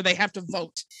bullshit where they have to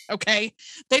vote, okay?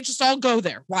 They just all go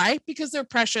there. Why? Because they're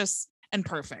precious and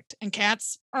perfect, and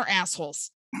cats are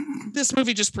assholes. This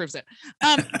movie just proves it.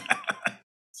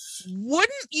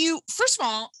 Wouldn't you, first of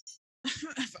all,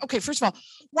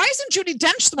 why isn't Judi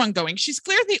Dench the one going? She's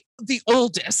clearly the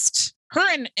oldest. Her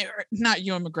and not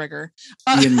Ewan McGregor.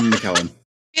 Ian McKellen.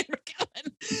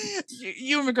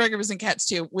 Ewan McGregor was in Cats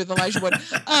too with Elijah Wood.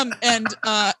 And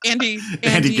Andy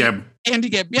Gibb. Andy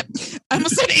Gibb. Yep. I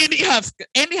almost said Andy Huff.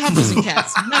 Andy Huff was in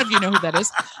Cats. None of you know who that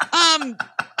is.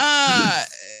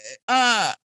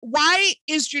 Why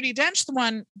is Judi Dench the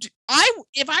one?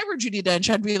 If I were Judi Dench,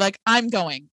 I'd be like, I'm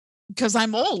going because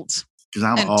I'm old. Because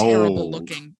I'm old. Terrible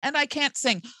looking. And I can't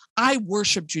sing. I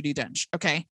worship Judi Dench.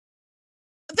 Okay.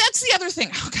 That's the other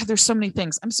thing. Oh God, there's so many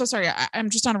things. I'm so sorry. I'm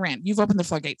just on a rant. You've opened the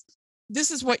floodgates.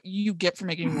 This is what you get for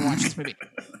making me watch this movie.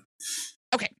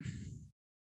 Okay.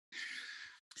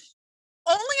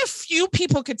 Only a few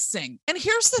people could sing. And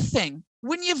here's the thing.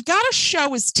 When you've got a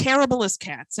show as terrible as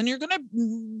Cats and you're going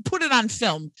to put it on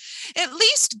film, at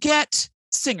least get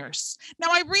singers. Now,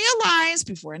 I realize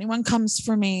before anyone comes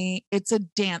for me, it's a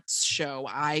dance show.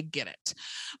 I get it.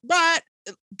 But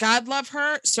God love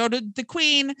her. So did the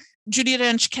Queen. Judi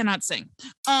Dench cannot sing.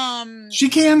 She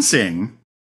can sing.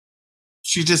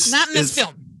 She just not in this is,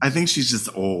 film. I think she's just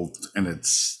old, and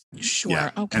it's Sure.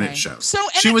 yeah, Okay. and it shows. So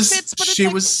and she it was fits, but it's she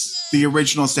like, was the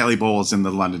original Sally Bowles in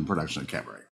the London production of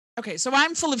Cabaret. Okay, so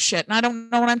I'm full of shit and I don't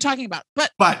know what I'm talking about.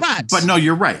 But no,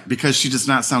 you're right, because she does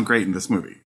not sound great in this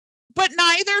movie. But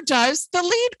neither does the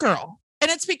lead girl. And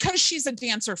it's because she's a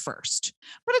dancer first.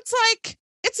 But it's like,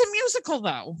 it's a musical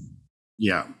though.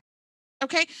 Yeah.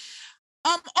 Okay.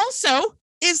 Also,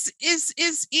 is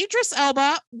Idris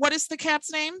Elba, what is the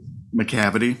cat's name?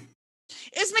 Macavity.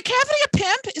 Is Macavity a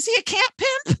pimp? Is he a cat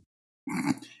pimp?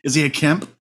 Is he a Kemp?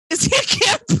 Is he a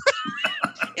Kemp?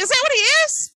 Is that what he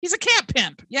is? He's a cat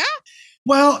pimp. Yeah.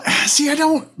 Well, see, I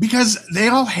don't, because they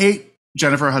all hate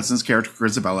Jennifer Hudson's character,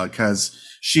 Grisabella, because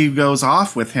she goes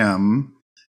off with him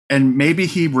and maybe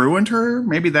he ruined her.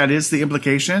 Maybe that is the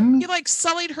implication. He like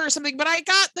sullied her or something, but I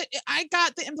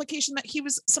got the implication that he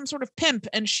was some sort of pimp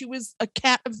and she was a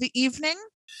cat of the evening.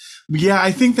 Yeah,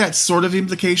 I think that's sort of the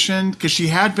implication, because she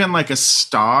had been like a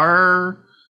star.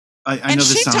 I know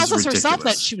this sounds ridiculous. She tells us herself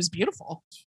that she was beautiful.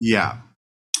 Yeah.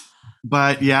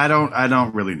 But yeah, I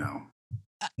don't really know.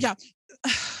 Yeah.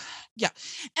 Yeah.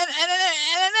 And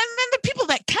then the people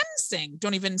that can sing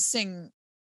don't even sing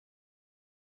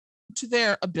to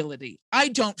their ability. I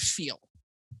don't feel.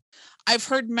 I've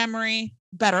heard Memory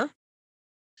better.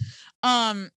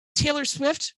 Taylor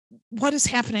Swift, what is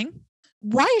happening?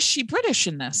 Why is she British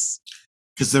in this?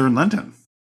 Because they're in London.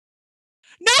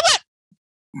 No, but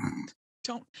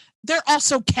don't. They're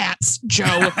also cats,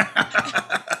 Joe.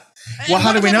 Well,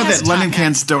 how do we know that London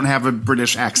cats don't have a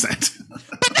British accent? But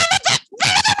none of the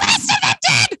rest of it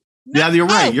did. Yeah, you're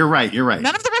right. You're right.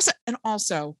 None of the rest. And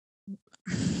also,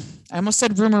 I almost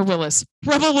said Rumor Willis.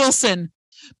 Rebel Wilson,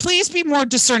 please be more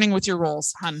discerning with your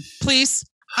roles, hun. Please.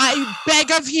 I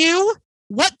beg of you.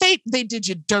 What they did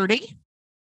you dirty.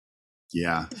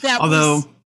 Yeah. That was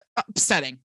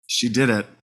upsetting. She did it.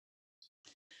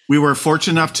 We were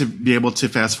fortunate enough to be able to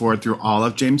fast forward through all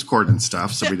of James Corden's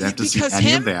stuff, so we didn't have to see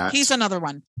any of that. He's another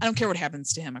one. I don't care what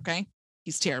happens to him, okay?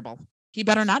 He's terrible. He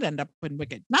better not end up in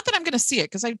Wicked. Not that I'm going to see it,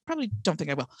 because I probably don't think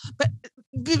I will. But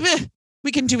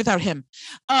we can do without him.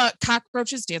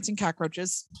 Cockroaches, dancing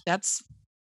cockroaches. That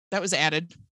was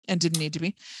added and didn't need to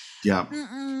be. Yeah.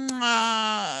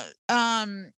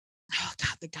 Oh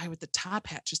God, the guy with the top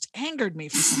hat just angered me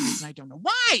for some reason. I don't know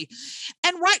why.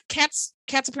 And what? Cats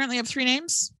apparently have 3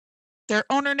 names. Their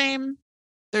owner name,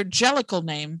 their Jellicle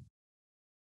name,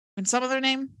 and some other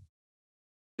name.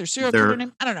 Their serial killer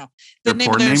name. I don't know. The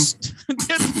name of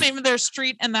the name of their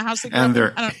street and the house they grew and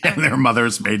up in. And their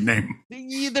mother's maiden name.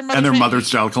 Their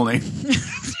mother's Jellicle name.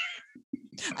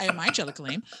 I have my Jellicle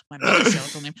name, my mother's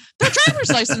Jellicle name. Their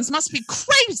driver's license must be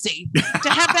crazy to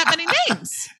have that many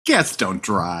names. Cats don't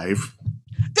drive.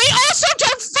 They also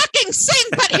don't fucking sing,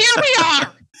 but here we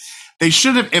are. They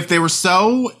should have, if they were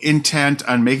so intent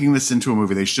on making this into a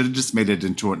movie, they should have just made it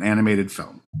into an animated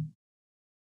film.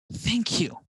 Thank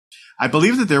you. I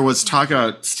believe that there was talk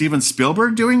about Steven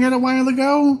Spielberg doing it a while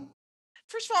ago.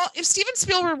 First of all, if Steven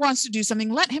Spielberg wants to do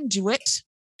something, let him do it.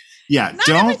 Yeah, not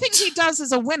everything he does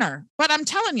is a winner, but I'm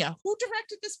telling you, who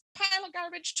directed this pile of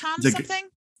garbage? Something?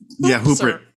 Yeah,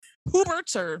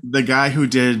 Huberts or the guy who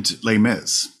did Les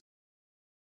Mis.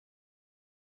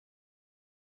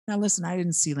 Now listen, I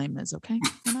didn't see Les Mis, okay?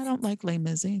 And I don't like Les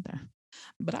Mis either.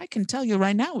 But I can tell you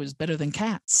right now is better than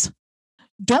Cats.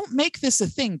 Don't make this a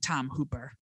thing, Tom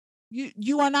Hooper.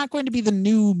 You are not going to be the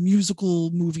new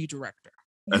musical movie director.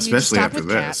 Especially after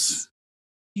this. Cats.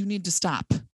 You need to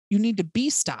stop. You need to be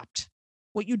stopped.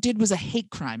 What you did was a hate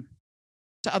crime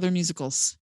to other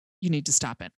musicals. You need to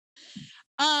stop it.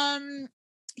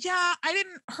 Yeah,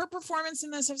 her performance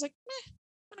in this, I was like,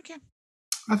 I don't care.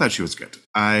 I thought she was good.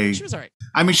 She was all right.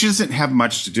 I mean, she doesn't have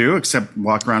much to do except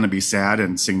walk around and be sad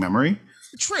and sing Memory.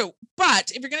 True.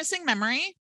 But if you're going to sing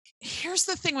Memory, here's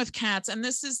the thing with Cats, and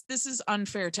this is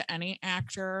unfair to any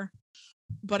actor,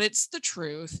 but it's the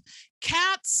truth.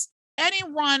 Cats,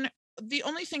 the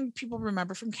only thing people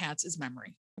remember from Cats is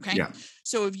Memory. Okay. Yeah.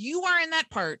 So if you are in that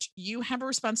part, you have a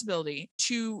responsibility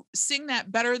to sing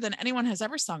that better than anyone has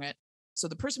ever sung it. So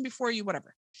the person before you,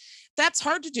 whatever. That's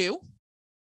hard to do,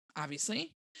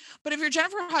 obviously. But if you're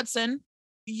Jennifer Hudson,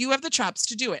 you have the chops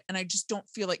to do it. And I just don't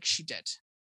feel like she did.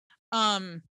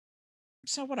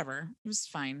 So whatever. It was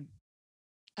fine.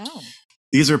 Oh.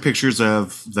 These are pictures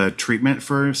of the treatment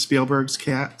for Spielberg's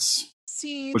Cats.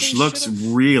 See, which looks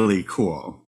really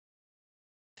cool.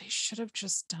 They should have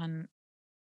just done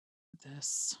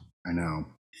this. I know.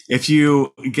 If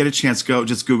you get a chance,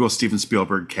 just Google Steven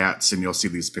Spielberg cats and you'll see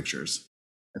these pictures.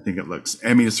 I think it looks,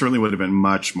 I mean, it certainly would have been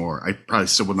much more. I probably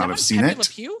still would not have seen Pepe it. Le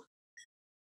Pew?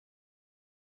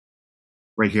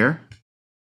 Right here?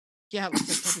 Yeah, it looks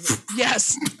like Pepe Le Pew.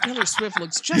 Yes, Taylor Swift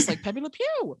looks just like Pepe Le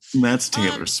Pew. That's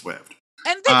Taylor Swift.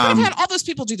 And they could have had all those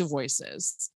people do the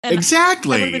voices. And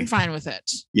exactly. I would have been fine with it.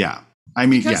 Yeah. I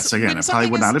mean, Because yes, again, I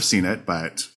probably would not have seen it,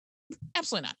 but.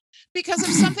 Absolutely not. Because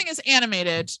if something is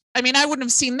animated, I mean, I wouldn't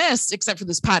have seen this except for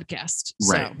this podcast.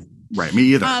 Right. So. Right. Me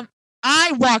either.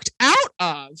 I walked out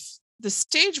of the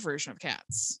stage version of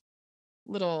Cats.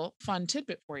 Little fun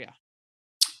tidbit for you.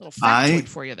 Little factoid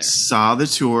for you there. Saw the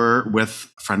tour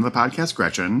with a friend of the podcast,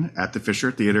 Gretchen, at the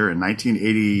Fisher Theater in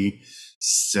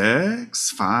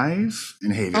 1986, 5,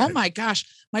 and hated it. Oh my gosh.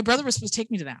 My brother was supposed to take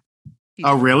me to that.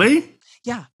 Oh, really?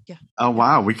 Yeah. Yeah. Oh,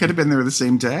 wow. We could have been there the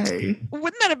same day.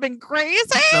 Wouldn't that have been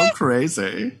crazy? So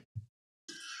crazy.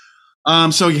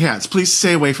 So Cats, please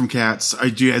stay away from Cats.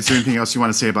 Is there anything else you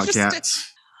want to say about Cats?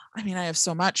 I mean, I have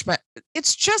so much, but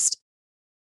it's just.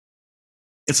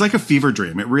 It's like a fever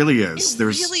dream. It really is. It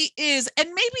really is. And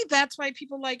maybe that's why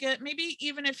people like it. Maybe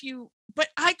even but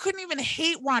I couldn't even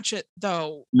hate watch it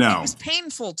though. No. It was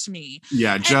painful to me.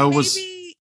 Yeah. Joe was.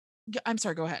 I'm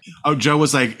sorry, go ahead. Oh, Joe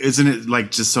was like, isn't it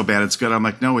like just so bad it's good? I'm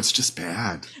like, no, it's just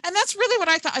bad. And that's really what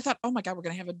I thought. I thought, oh my God, we're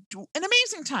going to have an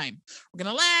amazing time. We're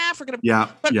going to laugh. We're going to.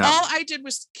 Yeah. But all I did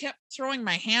was kept throwing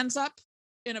my hands up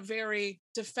in a very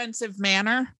defensive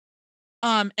manner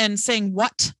and saying,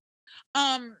 what?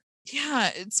 Yeah,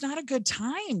 it's not a good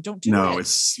time. Don't do it. No,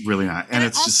 it's really not. And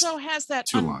it's also just has that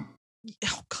too long.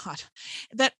 Oh God,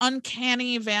 that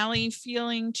uncanny valley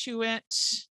feeling to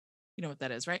it. You know what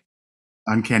that is, right?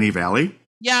 Uncanny Valley?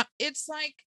 Yeah, it's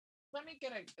like let me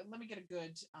get a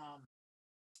good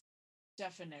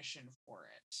definition for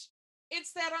it.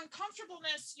 It's that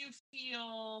uncomfortableness you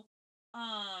feel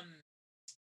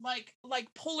like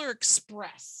Polar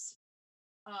Express.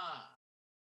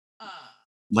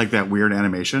 Like that weird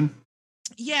animation?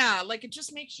 Yeah, like it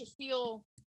just makes you feel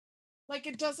like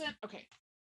it doesn't. Okay.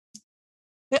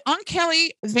 The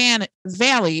uncanny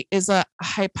valley is a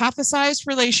hypothesized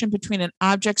relation between an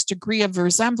object's degree of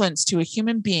resemblance to a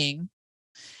human being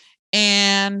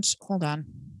and hold on.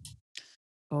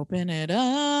 Open it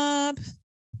up.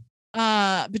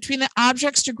 Between the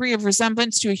object's degree of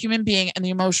resemblance to a human being and the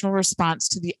emotional response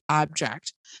to the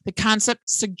object. The concept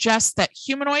suggests that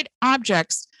humanoid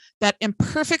objects that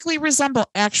imperfectly resemble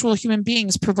actual human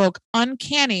beings provoke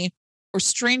uncanny or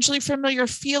strangely familiar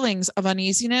feelings of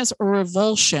uneasiness or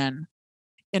revulsion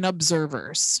in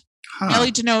observers. Valley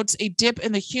denotes a dip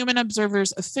in the human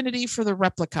observer's affinity for the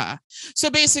replica. So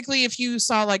basically, if you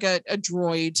saw like a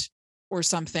droid or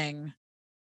something,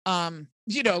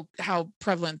 you know how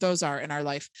prevalent those are in our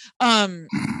life. And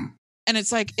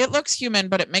it's like, it looks human,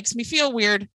 but it makes me feel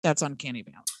weird. That's uncanny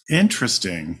valley.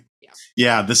 Interesting.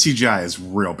 Yeah, the CGI is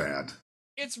real bad.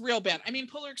 It's real bad. I mean,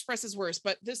 Polar Express is worse,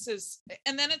 but this is,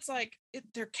 and then it's like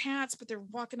they're cats, but they're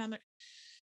walking on their.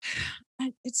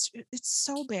 It's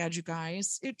so bad, you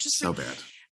guys. It just so bad.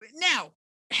 Now,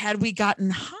 had we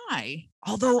gotten high,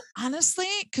 although honestly,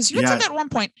 because you had said that at one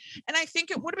point, and I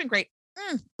think it would have been great.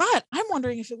 But I'm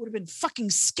wondering if it would have been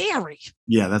fucking scary.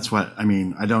 Yeah, that's what I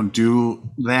mean. I don't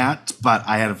do that, but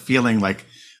I had a feeling like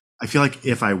I feel like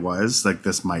if I was like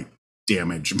this might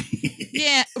damage me.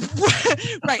 Yeah,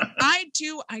 right. I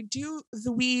do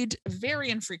the weed very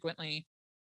infrequently.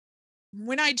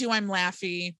 When I do, I'm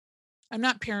laughy. I'm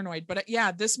not paranoid, but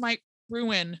yeah, this might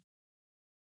ruin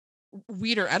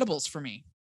weed or edibles for me.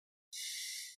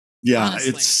 Yeah,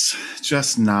 honestly. It's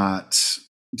just not.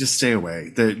 Just stay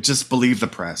away. Just believe the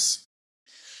press.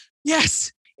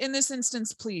 Yes, in this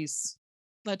instance, please.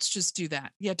 Let's just do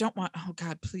that. Yeah, oh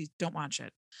God, please don't watch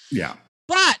it. Yeah.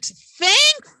 But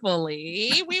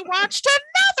thankfully, we watched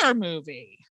another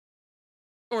movie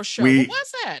or show. What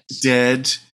was it?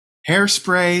 Did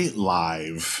Hairspray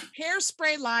Live.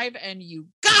 Hairspray Live, and you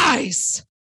guys,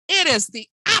 it is the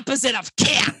opposite of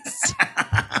Cats.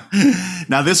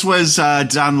 Now, this was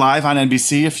done live on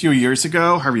NBC a few years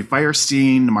ago. Harvey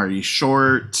Fierstein, Marty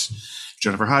Short,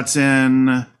 Jennifer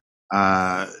Hudson,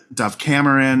 Dove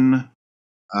Cameron,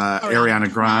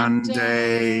 Ariana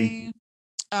Grande.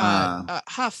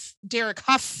 Huff, Derek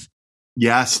Huff.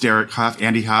 Yes, Derek Huff,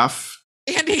 Andy Huff.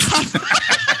 Andy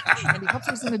Huff. Andy Huff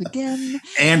was in it again.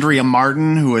 Andrea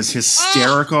Martin, who was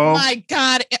hysterical. Oh my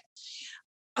God.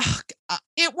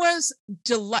 It was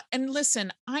and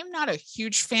listen, I'm not a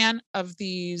huge fan of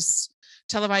these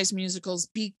televised musicals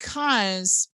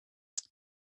because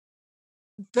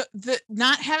the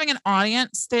not having an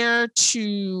audience there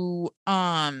to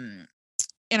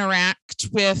interact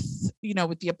with,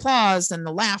 with the applause and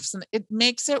the laughs, and it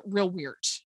makes it real weird.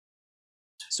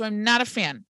 So I'm not a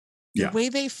fan. The way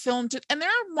they filmed it, and there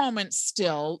are moments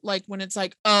still like when it's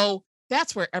like, oh,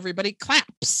 that's where everybody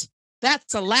claps.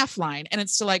 That's a laugh line, and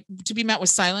it's still like to be met with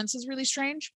silence is really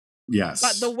strange. Yes.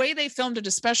 But the way they filmed it,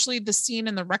 especially the scene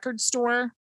in the record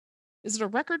store, is it a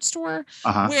record store?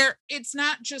 Where it's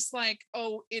not just like,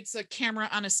 oh, it's a camera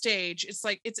on a stage. It's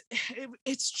like it's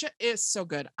so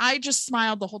good. I just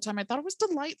smiled the whole time. I thought it was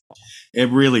delightful. It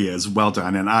really is well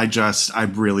done, and I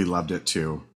really loved it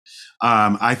too.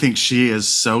 I think she is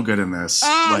so good in this.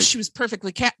 Oh, she was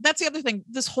perfectly cast. That's the other thing.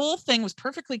 This whole thing was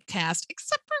perfectly cast,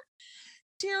 except for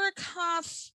Derek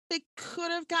Hough. They could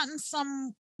have gotten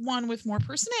someone with more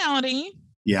personality.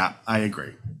 Yeah, I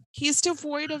agree. He's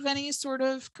devoid of any sort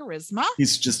of charisma.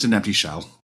 He's just an empty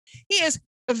shell. He is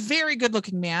a very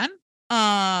good-looking man.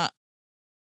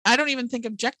 I don't even think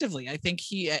objectively. I think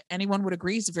anyone would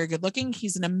agree he's very good looking.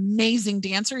 He's an amazing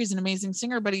dancer. He's an amazing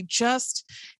singer, but it's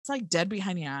like dead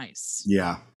behind the eyes.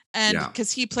 Yeah. And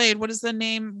because he played, what is the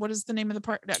name of the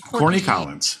part? Corky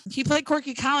Collins. He played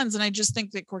Corky Collins. And I just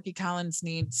think that Corky Collins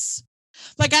needs,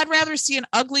 like, I'd rather see an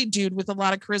ugly dude with a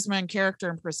lot of charisma and character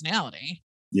and personality.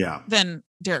 Yeah. Than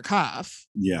Derek Hough.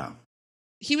 Yeah.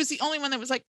 He was the only one that was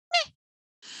like, meh.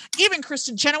 Even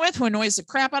Kristen Chenoweth, who annoys the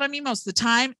crap out of me most of the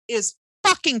time, is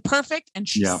fucking perfect, and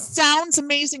she sounds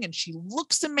amazing, and she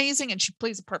looks amazing, and she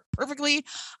plays the part perfectly.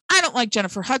 I don't like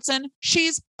Jennifer Hudson.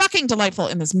 She's fucking delightful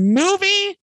in this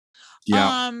movie.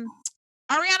 Yeah.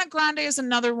 Ariana Grande is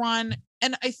another one,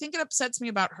 and I think it upsets me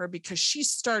about her because she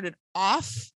started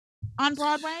off on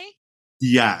Broadway.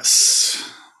 Yes.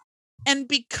 And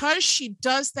because she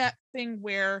does that thing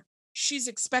where she's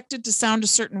expected to sound a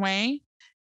certain way,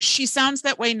 she sounds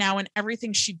that way now in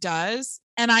everything she does.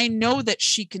 And I know that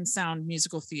she can sound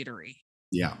musical theater-y.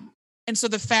 Yeah. And so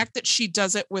the fact that she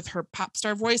does it with her pop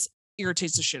star voice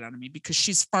irritates the shit out of me because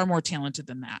she's far more talented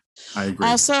than that. I agree.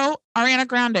 Also, Ariana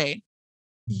Grande,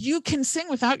 you can sing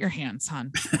without your hands,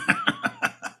 hon.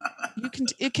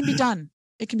 It can be done.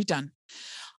 It can be done.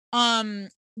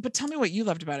 But tell me what you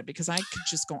loved about it, because I could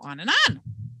just go on and on.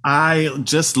 I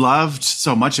just loved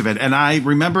so much of it. And I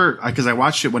remember, because I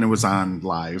watched it when it was on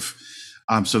live.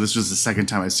 So this was the second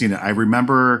time I've seen it. I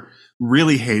remember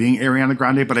really hating Ariana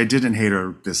Grande, but I didn't hate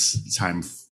her this time,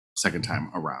 second time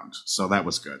around. So that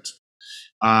was good.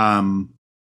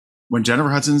 When Jennifer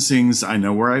Hudson sings "I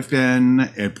Know Where I've Been,"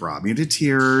 it brought me to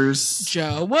tears.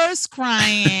 Joe was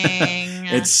crying.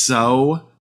 It's so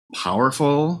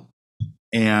powerful.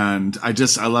 And I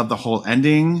love the whole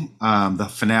ending. The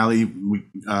finale, You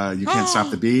Can't Stop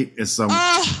the Beat, is so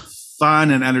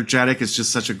fun and energetic. It's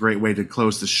just such a great way to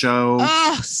close the show.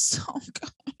 Oh, so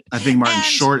good. I think Martin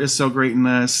Short is so great in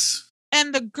this.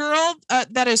 And the girl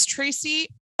that is Tracy,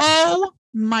 oh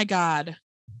my God.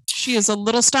 She is a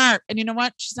little star. And you know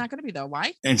what? She's not going to be, though.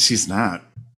 Why? And she's not.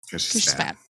 Because she's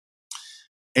fat.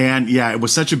 And yeah, it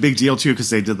was such a big deal, too, because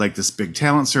they did like this big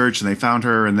talent search and they found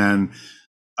her. And then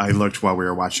I looked while we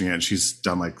were watching it, and she's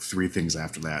done like 3 things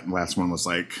after that. And the last one was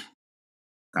like,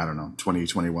 I don't know,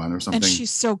 2021 or something. And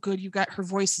she's so good. You got, her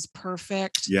voice is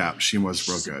perfect. Yeah, she was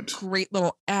she's real good. Great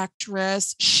little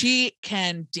actress. She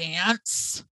can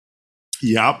dance.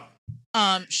 Yep.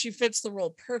 She fits the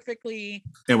role perfectly.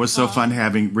 It was so fun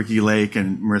having Ricky Lake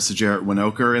and Marissa Jarrett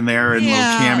Winokur in there in little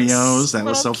cameos. That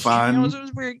was so fun. It was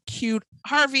very cute.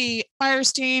 Harvey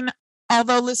Fierstein,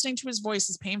 although listening to his voice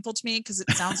is painful to me because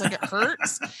it sounds like it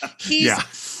hurts. He's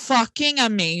fucking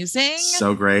amazing.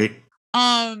 So great.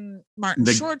 Martin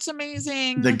Short's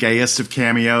amazing. The gayest of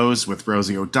cameos with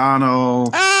Rosie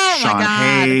O'Donnell, Sean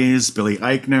Hayes, Billy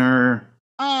Eichner.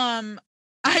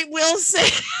 I will say,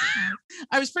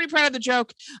 I was pretty proud of the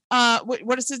joke.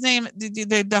 What is his name?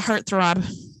 The heartthrob.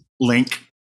 Link.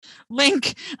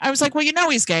 I was like, well,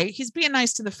 he's gay. He's being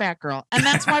nice to the fat girl, and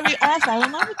that's why we all fall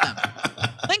in love with him.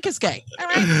 Link is gay. All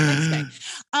right, Link's gay.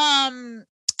 And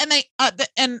they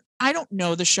and I don't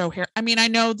know the show here. I mean, I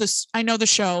know the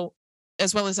show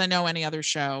as well as I know any other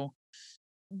show.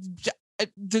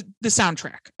 The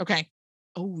soundtrack. Okay.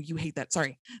 Oh, you hate that.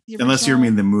 Sorry. Unless you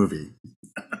mean the movie.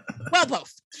 Well,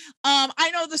 both.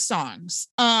 I know the songs,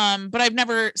 but I've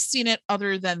never seen it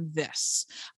other than this.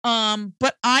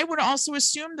 But I would also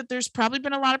assume that there's probably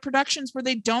been a lot of productions where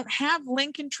they don't have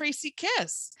Link and Tracy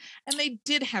kiss, and they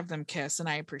did have them kiss, and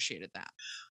I appreciated that.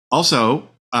 Also,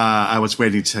 I was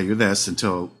waiting to tell you this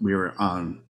until we were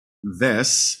on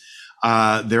this.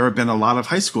 There have been a lot of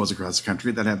high schools across the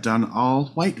country that have done all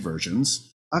white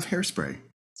versions of Hairspray.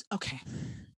 Okay.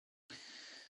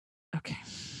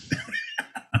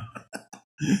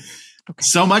 Okay.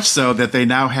 So much so that they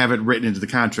now have it written into the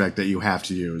contract that you have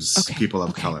to use people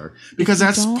of color, because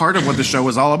that's part of what the show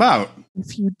was all about.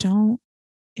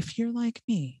 If you're like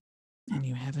me and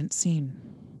you haven't seen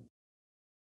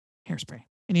Hairspray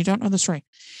and you don't know the story,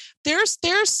 there's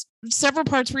several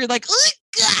parts where you're like, oh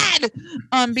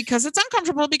God, because it's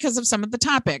uncomfortable because of some of the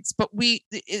topics, but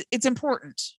it's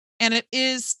important, and it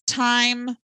is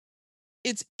time.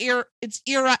 It's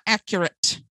era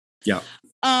accurate. Yeah.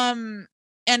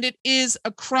 And it is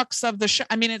a crux of the show.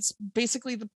 I mean, it's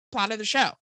basically the plot of the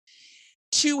show.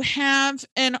 To have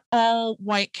an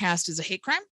all-white cast is a hate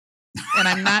crime. And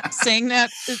I'm not saying that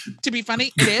to be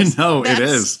funny. It is. No, it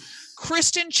is.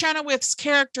 Kristen Chenoweth's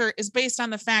character is based on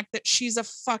the fact that she's a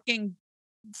fucking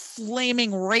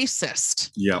flaming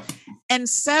racist. Yep. And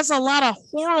says a lot of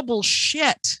horrible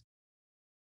shit.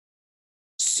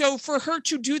 So for her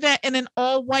to do that in an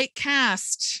all-white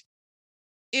cast,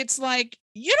 it's like,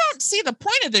 you don't see the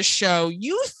point of this show.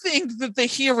 You think that the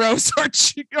heroes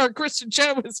are Kristen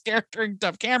Chenoweth's character and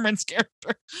Dove Cameron's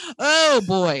character. Oh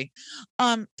boy.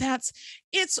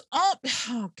 It's all,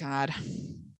 oh God.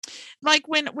 Like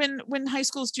when high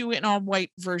schools do an all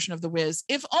white version of The Wiz,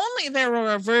 if only there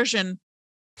were a version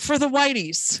for the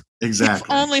whiteys. Exactly.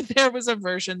 If only there was a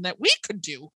version that we could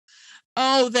do.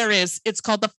 Oh, there is. It's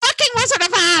called The Fucking Wizard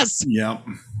of Oz. Yep.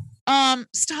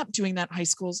 Stop doing that, high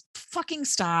schools. Fucking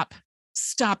stop.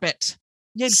 Stop it.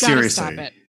 You gotta stop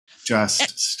it.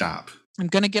 Just stop. I'm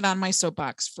gonna get on my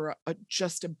soapbox for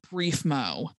just a brief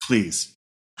mo. Please.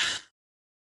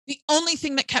 The only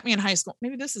thing that kept me in high school,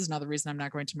 maybe this is another reason I'm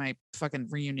not going to my fucking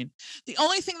reunion. The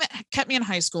only thing that kept me in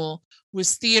high school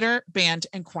was theater, band,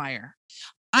 and choir.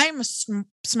 I'm a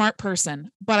smart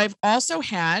person, but I've also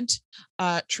had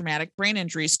traumatic brain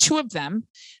injuries, 2 of them,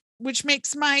 which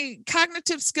makes my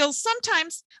cognitive skills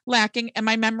sometimes lacking and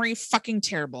my memory fucking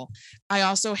terrible. I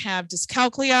also have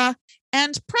dyscalculia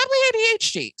and probably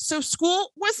ADHD. So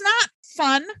school was not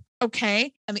fun,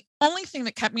 okay? And the only thing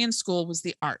that kept me in school was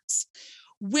the arts.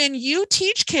 When you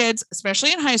teach kids,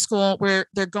 especially in high school, where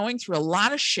they're going through a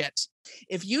lot of shit,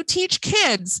 if you teach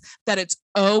kids that it's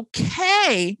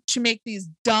okay to make these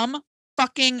dumb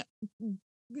fucking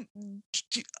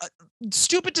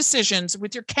stupid decisions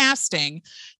with your casting,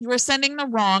 you are sending the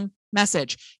wrong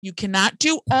message. You cannot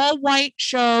do all white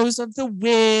shows of The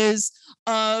Wiz,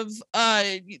 of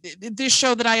this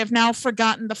show that I have now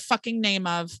forgotten the fucking name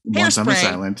of. Once on this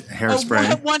island,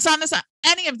 Hairspray. Once on this,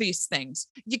 any of these things.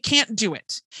 You can't do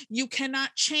it. You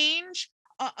cannot change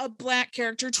a black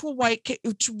character to a white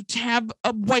to have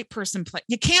a white person play.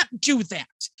 You can't do that.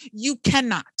 You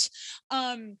cannot.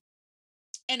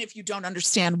 And if you don't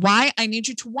understand why, I need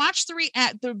you to watch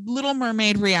the Little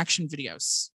Mermaid reaction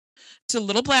videos to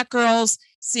little black girls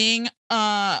seeing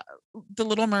The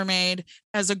Little Mermaid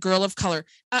as a girl of color.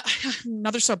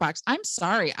 Another soapbox. I'm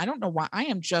sorry. I don't know why. I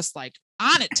am just like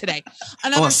on it today.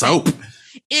 Another soap.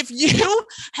 If you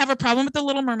have a problem with The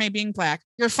Little Mermaid being black,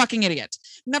 you're a fucking idiot.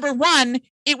 Number 1,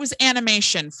 it was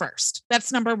animation first.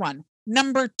 That's number 1.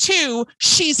 Number 2,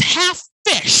 she's half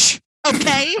fish.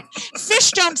 Okay?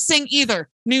 Fish don't sing either.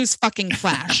 News fucking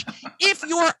flash. If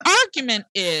your argument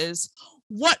is,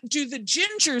 what do the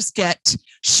gingers get?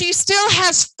 She still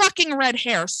has fucking red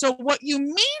hair. So what you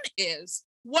mean is,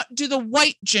 what do the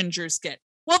white gingers get?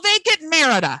 Well, they get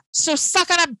Merida. So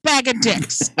suck on a bag of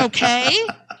dicks. Okay?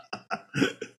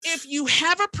 If you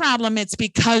have a problem, it's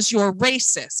because you're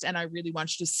racist. And I really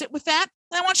want you to sit with that.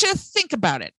 And I want you to think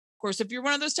about it. Of course, if you're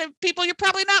one of those type of people, you're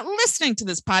probably not listening to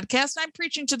this podcast. I'm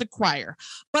preaching to the choir.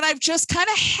 But I've just kind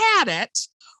of had it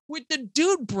with the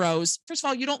dude bros. First of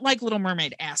all, you don't like Little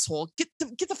Mermaid, asshole. Get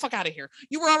the fuck out of here.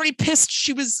 You were already pissed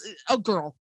she was a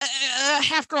girl.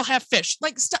 Half girl, half fish.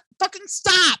 Like, fucking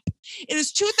stop. It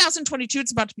is 2022.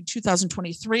 It's about to be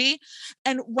 2023.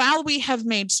 And while we have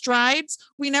made strides,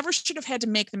 we never should have had to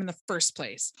make them in the first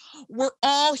place. We're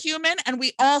all human and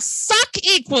we all suck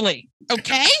equally.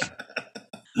 Okay?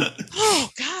 Oh,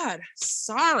 God.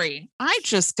 Sorry. I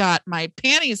just got my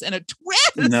panties in a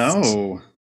twist. No.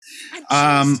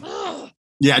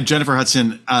 Yeah, Jennifer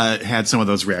Hudson had some of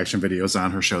those reaction videos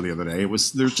on her show the other day.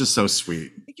 They're just so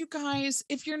sweet. You guys,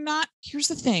 if you're not, here's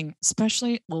the thing,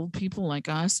 especially old people like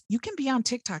us, you can be on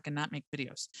TikTok and not make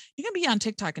videos. You can be on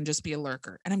TikTok and just be a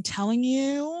lurker. And I'm telling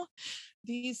you,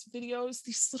 these videos,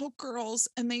 these little girls,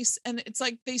 and it's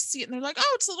like they see it and they're like,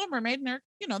 oh, it's Little Mermaid,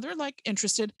 and they're like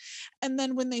interested. And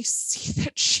then when they see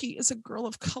that she is a girl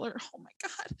of color, oh my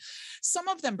God, some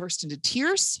of them burst into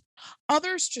tears,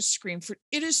 others just scream for it.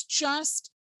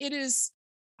 It is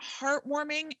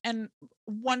heartwarming and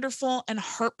wonderful and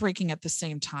heartbreaking at the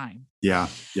same time. Yeah.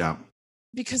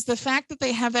 because the fact that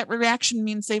they have that reaction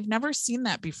means they've never seen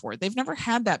that before. They've never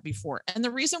had that before. And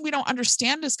the reason we don't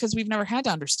understand is because we've never had to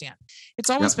understand. It's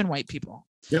always been white people.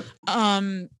 Yep.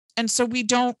 And so we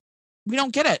don't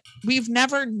get it. We've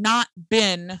never not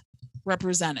been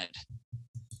represented.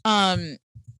 And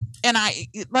I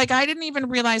didn't even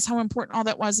realize how important all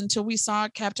that was until we saw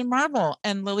Captain Marvel,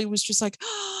 and Lily was just like,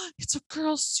 oh, it's a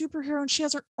girl superhero and she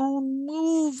has her own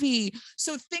movie.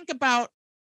 So think about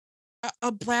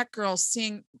a Black girl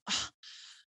seeing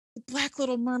the Black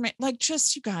Little Mermaid. Like,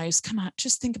 just, you guys, come on,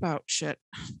 just think about shit.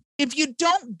 If you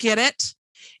don't get it,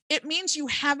 it means you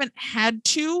haven't had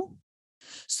to.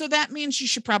 So that means you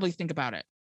should probably think about it.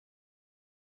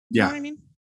 Yeah. You know what I mean?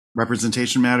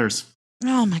 Representation matters.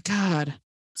 Oh my God.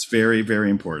 It's very, very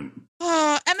important.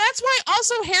 And that's why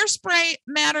also Hairspray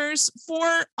matters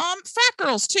for fat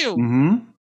girls too. Mm-hmm.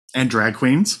 And drag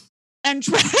queens. And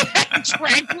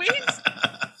drag queens.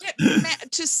 Yeah,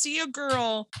 to see a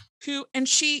girl who, and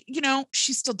she,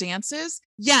 she still dances.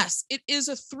 Yes, it is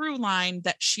a through line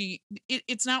that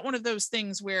it's not one of those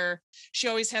things where she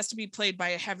always has to be played by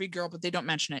a heavy girl, but they don't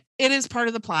mention it. It is part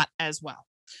of the plot as well.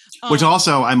 Which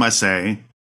also, I must say,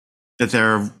 that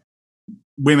there are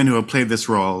women who have played this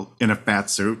role in a fat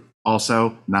suit.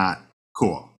 Also, not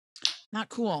cool. Not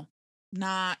cool.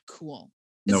 Not cool.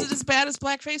 Nope. Is it as bad as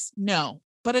blackface? No,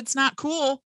 but it's not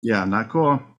cool. Yeah, not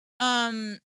cool.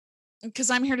 Because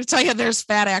I'm here to tell you, there's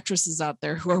fat actresses out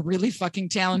there who are really fucking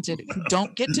talented who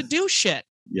don't get to do shit.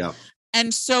 Yep.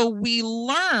 And so we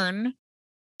learn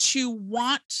to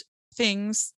want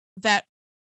things that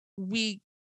we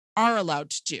are allowed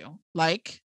to do,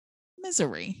 like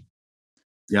Misery.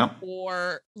 Yep.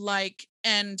 Or like,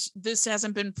 and this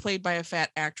hasn't been played by a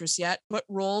fat actress yet, but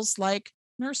roles like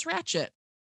Nurse Ratched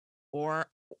or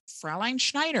Fraulein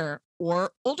Schneider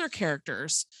or older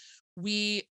characters.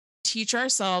 We teach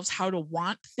ourselves how to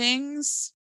want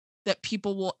things that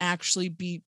people will actually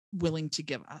be willing to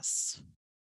give us.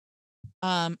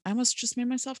 I almost just made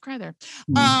myself cry there.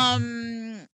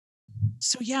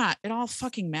 So yeah, it all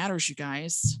fucking matters, you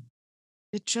guys.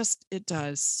 It just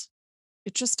does.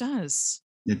 It just does.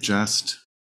 It just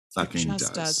fucking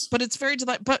does. But it's very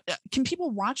delightful. But can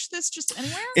people watch this just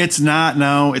anywhere? It's not.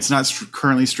 No, it's not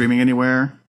currently streaming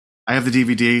anywhere. I have the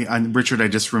DVD. Richard, I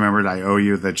just remembered I owe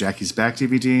you the Jackie's Back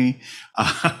DVD.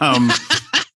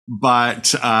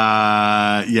 But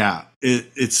yeah,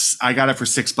 it's. I got it for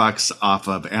 $6 off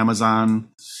of Amazon.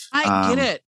 I get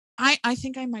it. I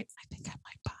think I might buy it.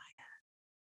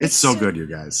 It's so good, you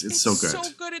guys. It's so good. So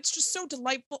good. It's just so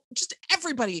delightful. Just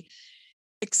everybody.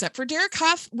 Except for Derek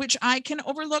Hough, which I can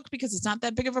overlook because it's not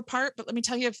that big of a part. But let me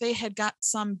tell you, if they had got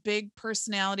some big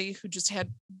personality who just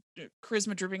had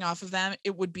charisma dripping off of them,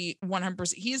 it would be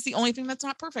 100%. He is the only thing that's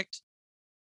not perfect.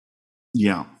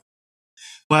 Yeah.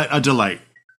 But a delight.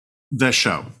 The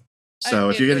show. So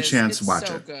if you get a chance, watch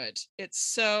it. It's so good. It's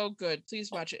so good.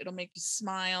 Please watch it. It'll make you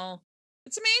smile.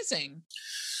 It's amazing.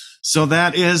 So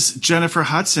that is Jennifer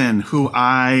Hudson, who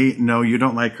I know you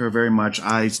don't like her very much.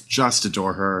 I just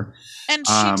adore her. And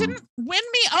she didn't win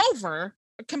me over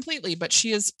completely, but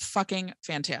she is fucking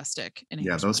fantastic.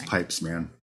 Yeah, those pipes, man.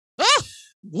 Oh,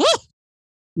 woo!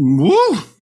 Woo!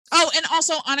 Oh, and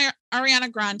also on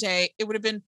Ariana Grande, it would have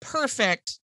been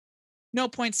perfect, no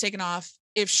points taken off,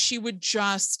 if she would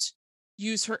just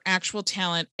use her actual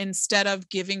talent instead of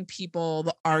giving people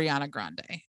the Ariana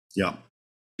Grande. Yeah.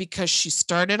 Because she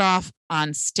started off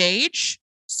on stage,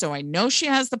 so I know she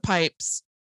has the pipes,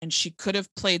 and she could have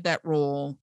played that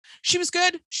role. She was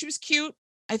good. She was cute.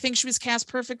 I think she was cast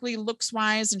perfectly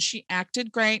looks-wise, and she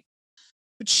acted great.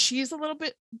 But she's a little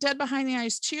bit dead behind the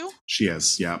eyes, too. She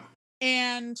is, yeah.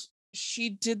 And she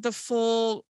did the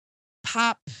full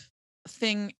pop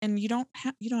thing, and you don't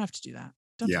have to do that.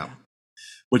 Don't do that.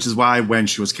 Which is why when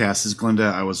she was cast as Glinda,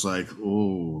 I was like,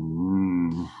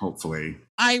 oh, hopefully.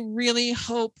 I really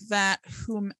hope that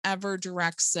whomever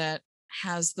directs it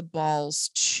has the balls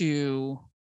to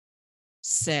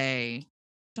say,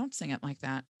 don't sing it like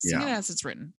that. Sing it as it's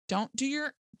written. Don't do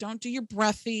your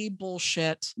breathy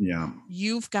bullshit. Yeah.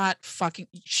 You've got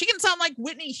she can sound like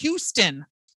Whitney Houston.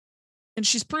 And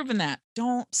she's proven that.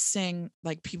 Don't sing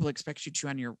like people expect you to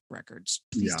on your records.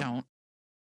 Please don't.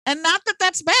 And not that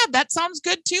that's bad. That sounds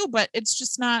good too, but it's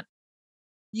just not.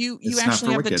 You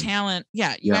actually have the talent.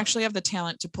 Yeah, you actually have the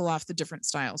talent to pull off the different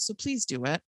styles. So please do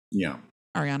it. Yeah.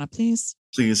 Ariana, please.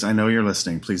 Please, I know you're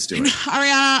listening. Please do it.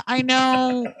 Ariana, I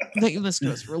know that you listen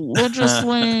to us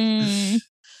religiously.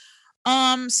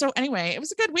 So anyway, it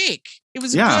was a good week. It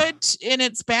was good in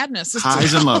its badness.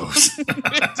 Highs and lows.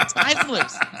 Highs and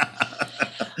lows.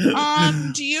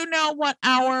 Do you know what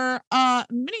our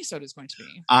mini-sode is going to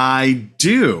be? I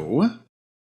do.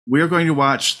 we're going to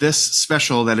watch this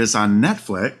special that is on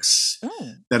Netflix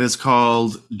that is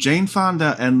called Jane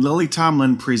Fonda and Lily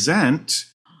Tomlin Present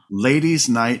Ladies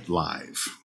Night Live.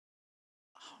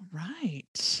 All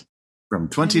right. From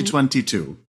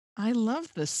 2022. I love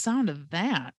the sound of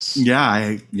that.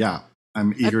 Yeah,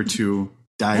 I'm eager to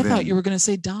dive in. I thought you were going to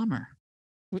say Dahmer.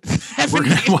 We're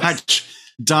going to watch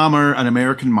Dahmer, an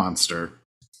American Monster.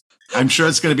 I'm sure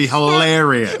it's going to be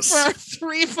hilarious. For our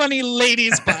Three Funny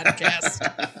Ladies podcast.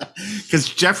 Because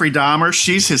Jeffrey Dahmer,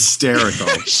 she's hysterical.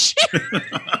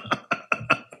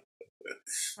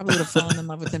 Probably would have fallen in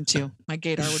love with him too. My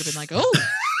gaydar would have been like,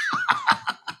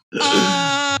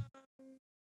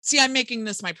 see, I'm making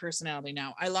this my personality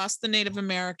now. I lost the Native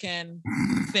American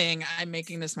thing. I'm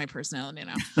making this my personality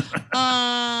now.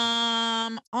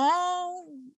 All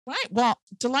right. Well,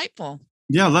 delightful.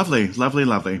 Yeah, lovely.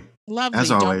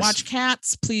 As always. Don't watch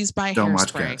Cats. Please buy Don't hairspray.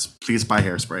 watch Cats. Please buy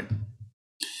hairspray.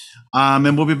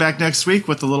 And we'll be back next week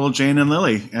with the little Jane and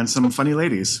Lily and some funny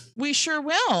ladies. We sure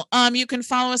will. You can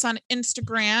follow us on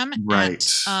Instagram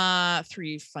at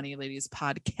Three Funny Ladies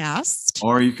Podcast.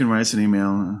 Or you can write us an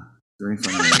email. Three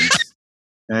Funny Ladies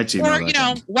at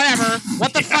gmail.com. Or, whatever.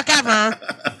 What the fuck ever.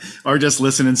 Or just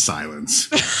listen in silence.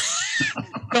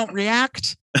 Don't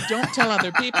react. Don't tell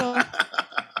other people.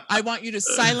 I want you to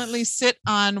silently sit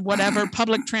on whatever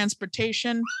public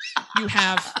transportation you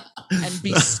have and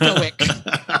be stoic. And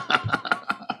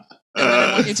then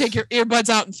I want you to take your earbuds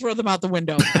out and throw them out the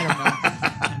window.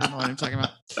 I don't know what I'm talking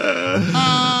about.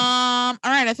 All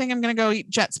right, I think I'm gonna go eat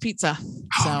Jet's Pizza.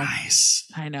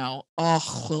 Nice. I know.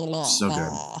 So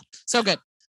good. So good.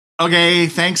 Okay,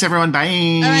 thanks everyone. Bye.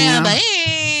 All right,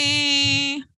 bye.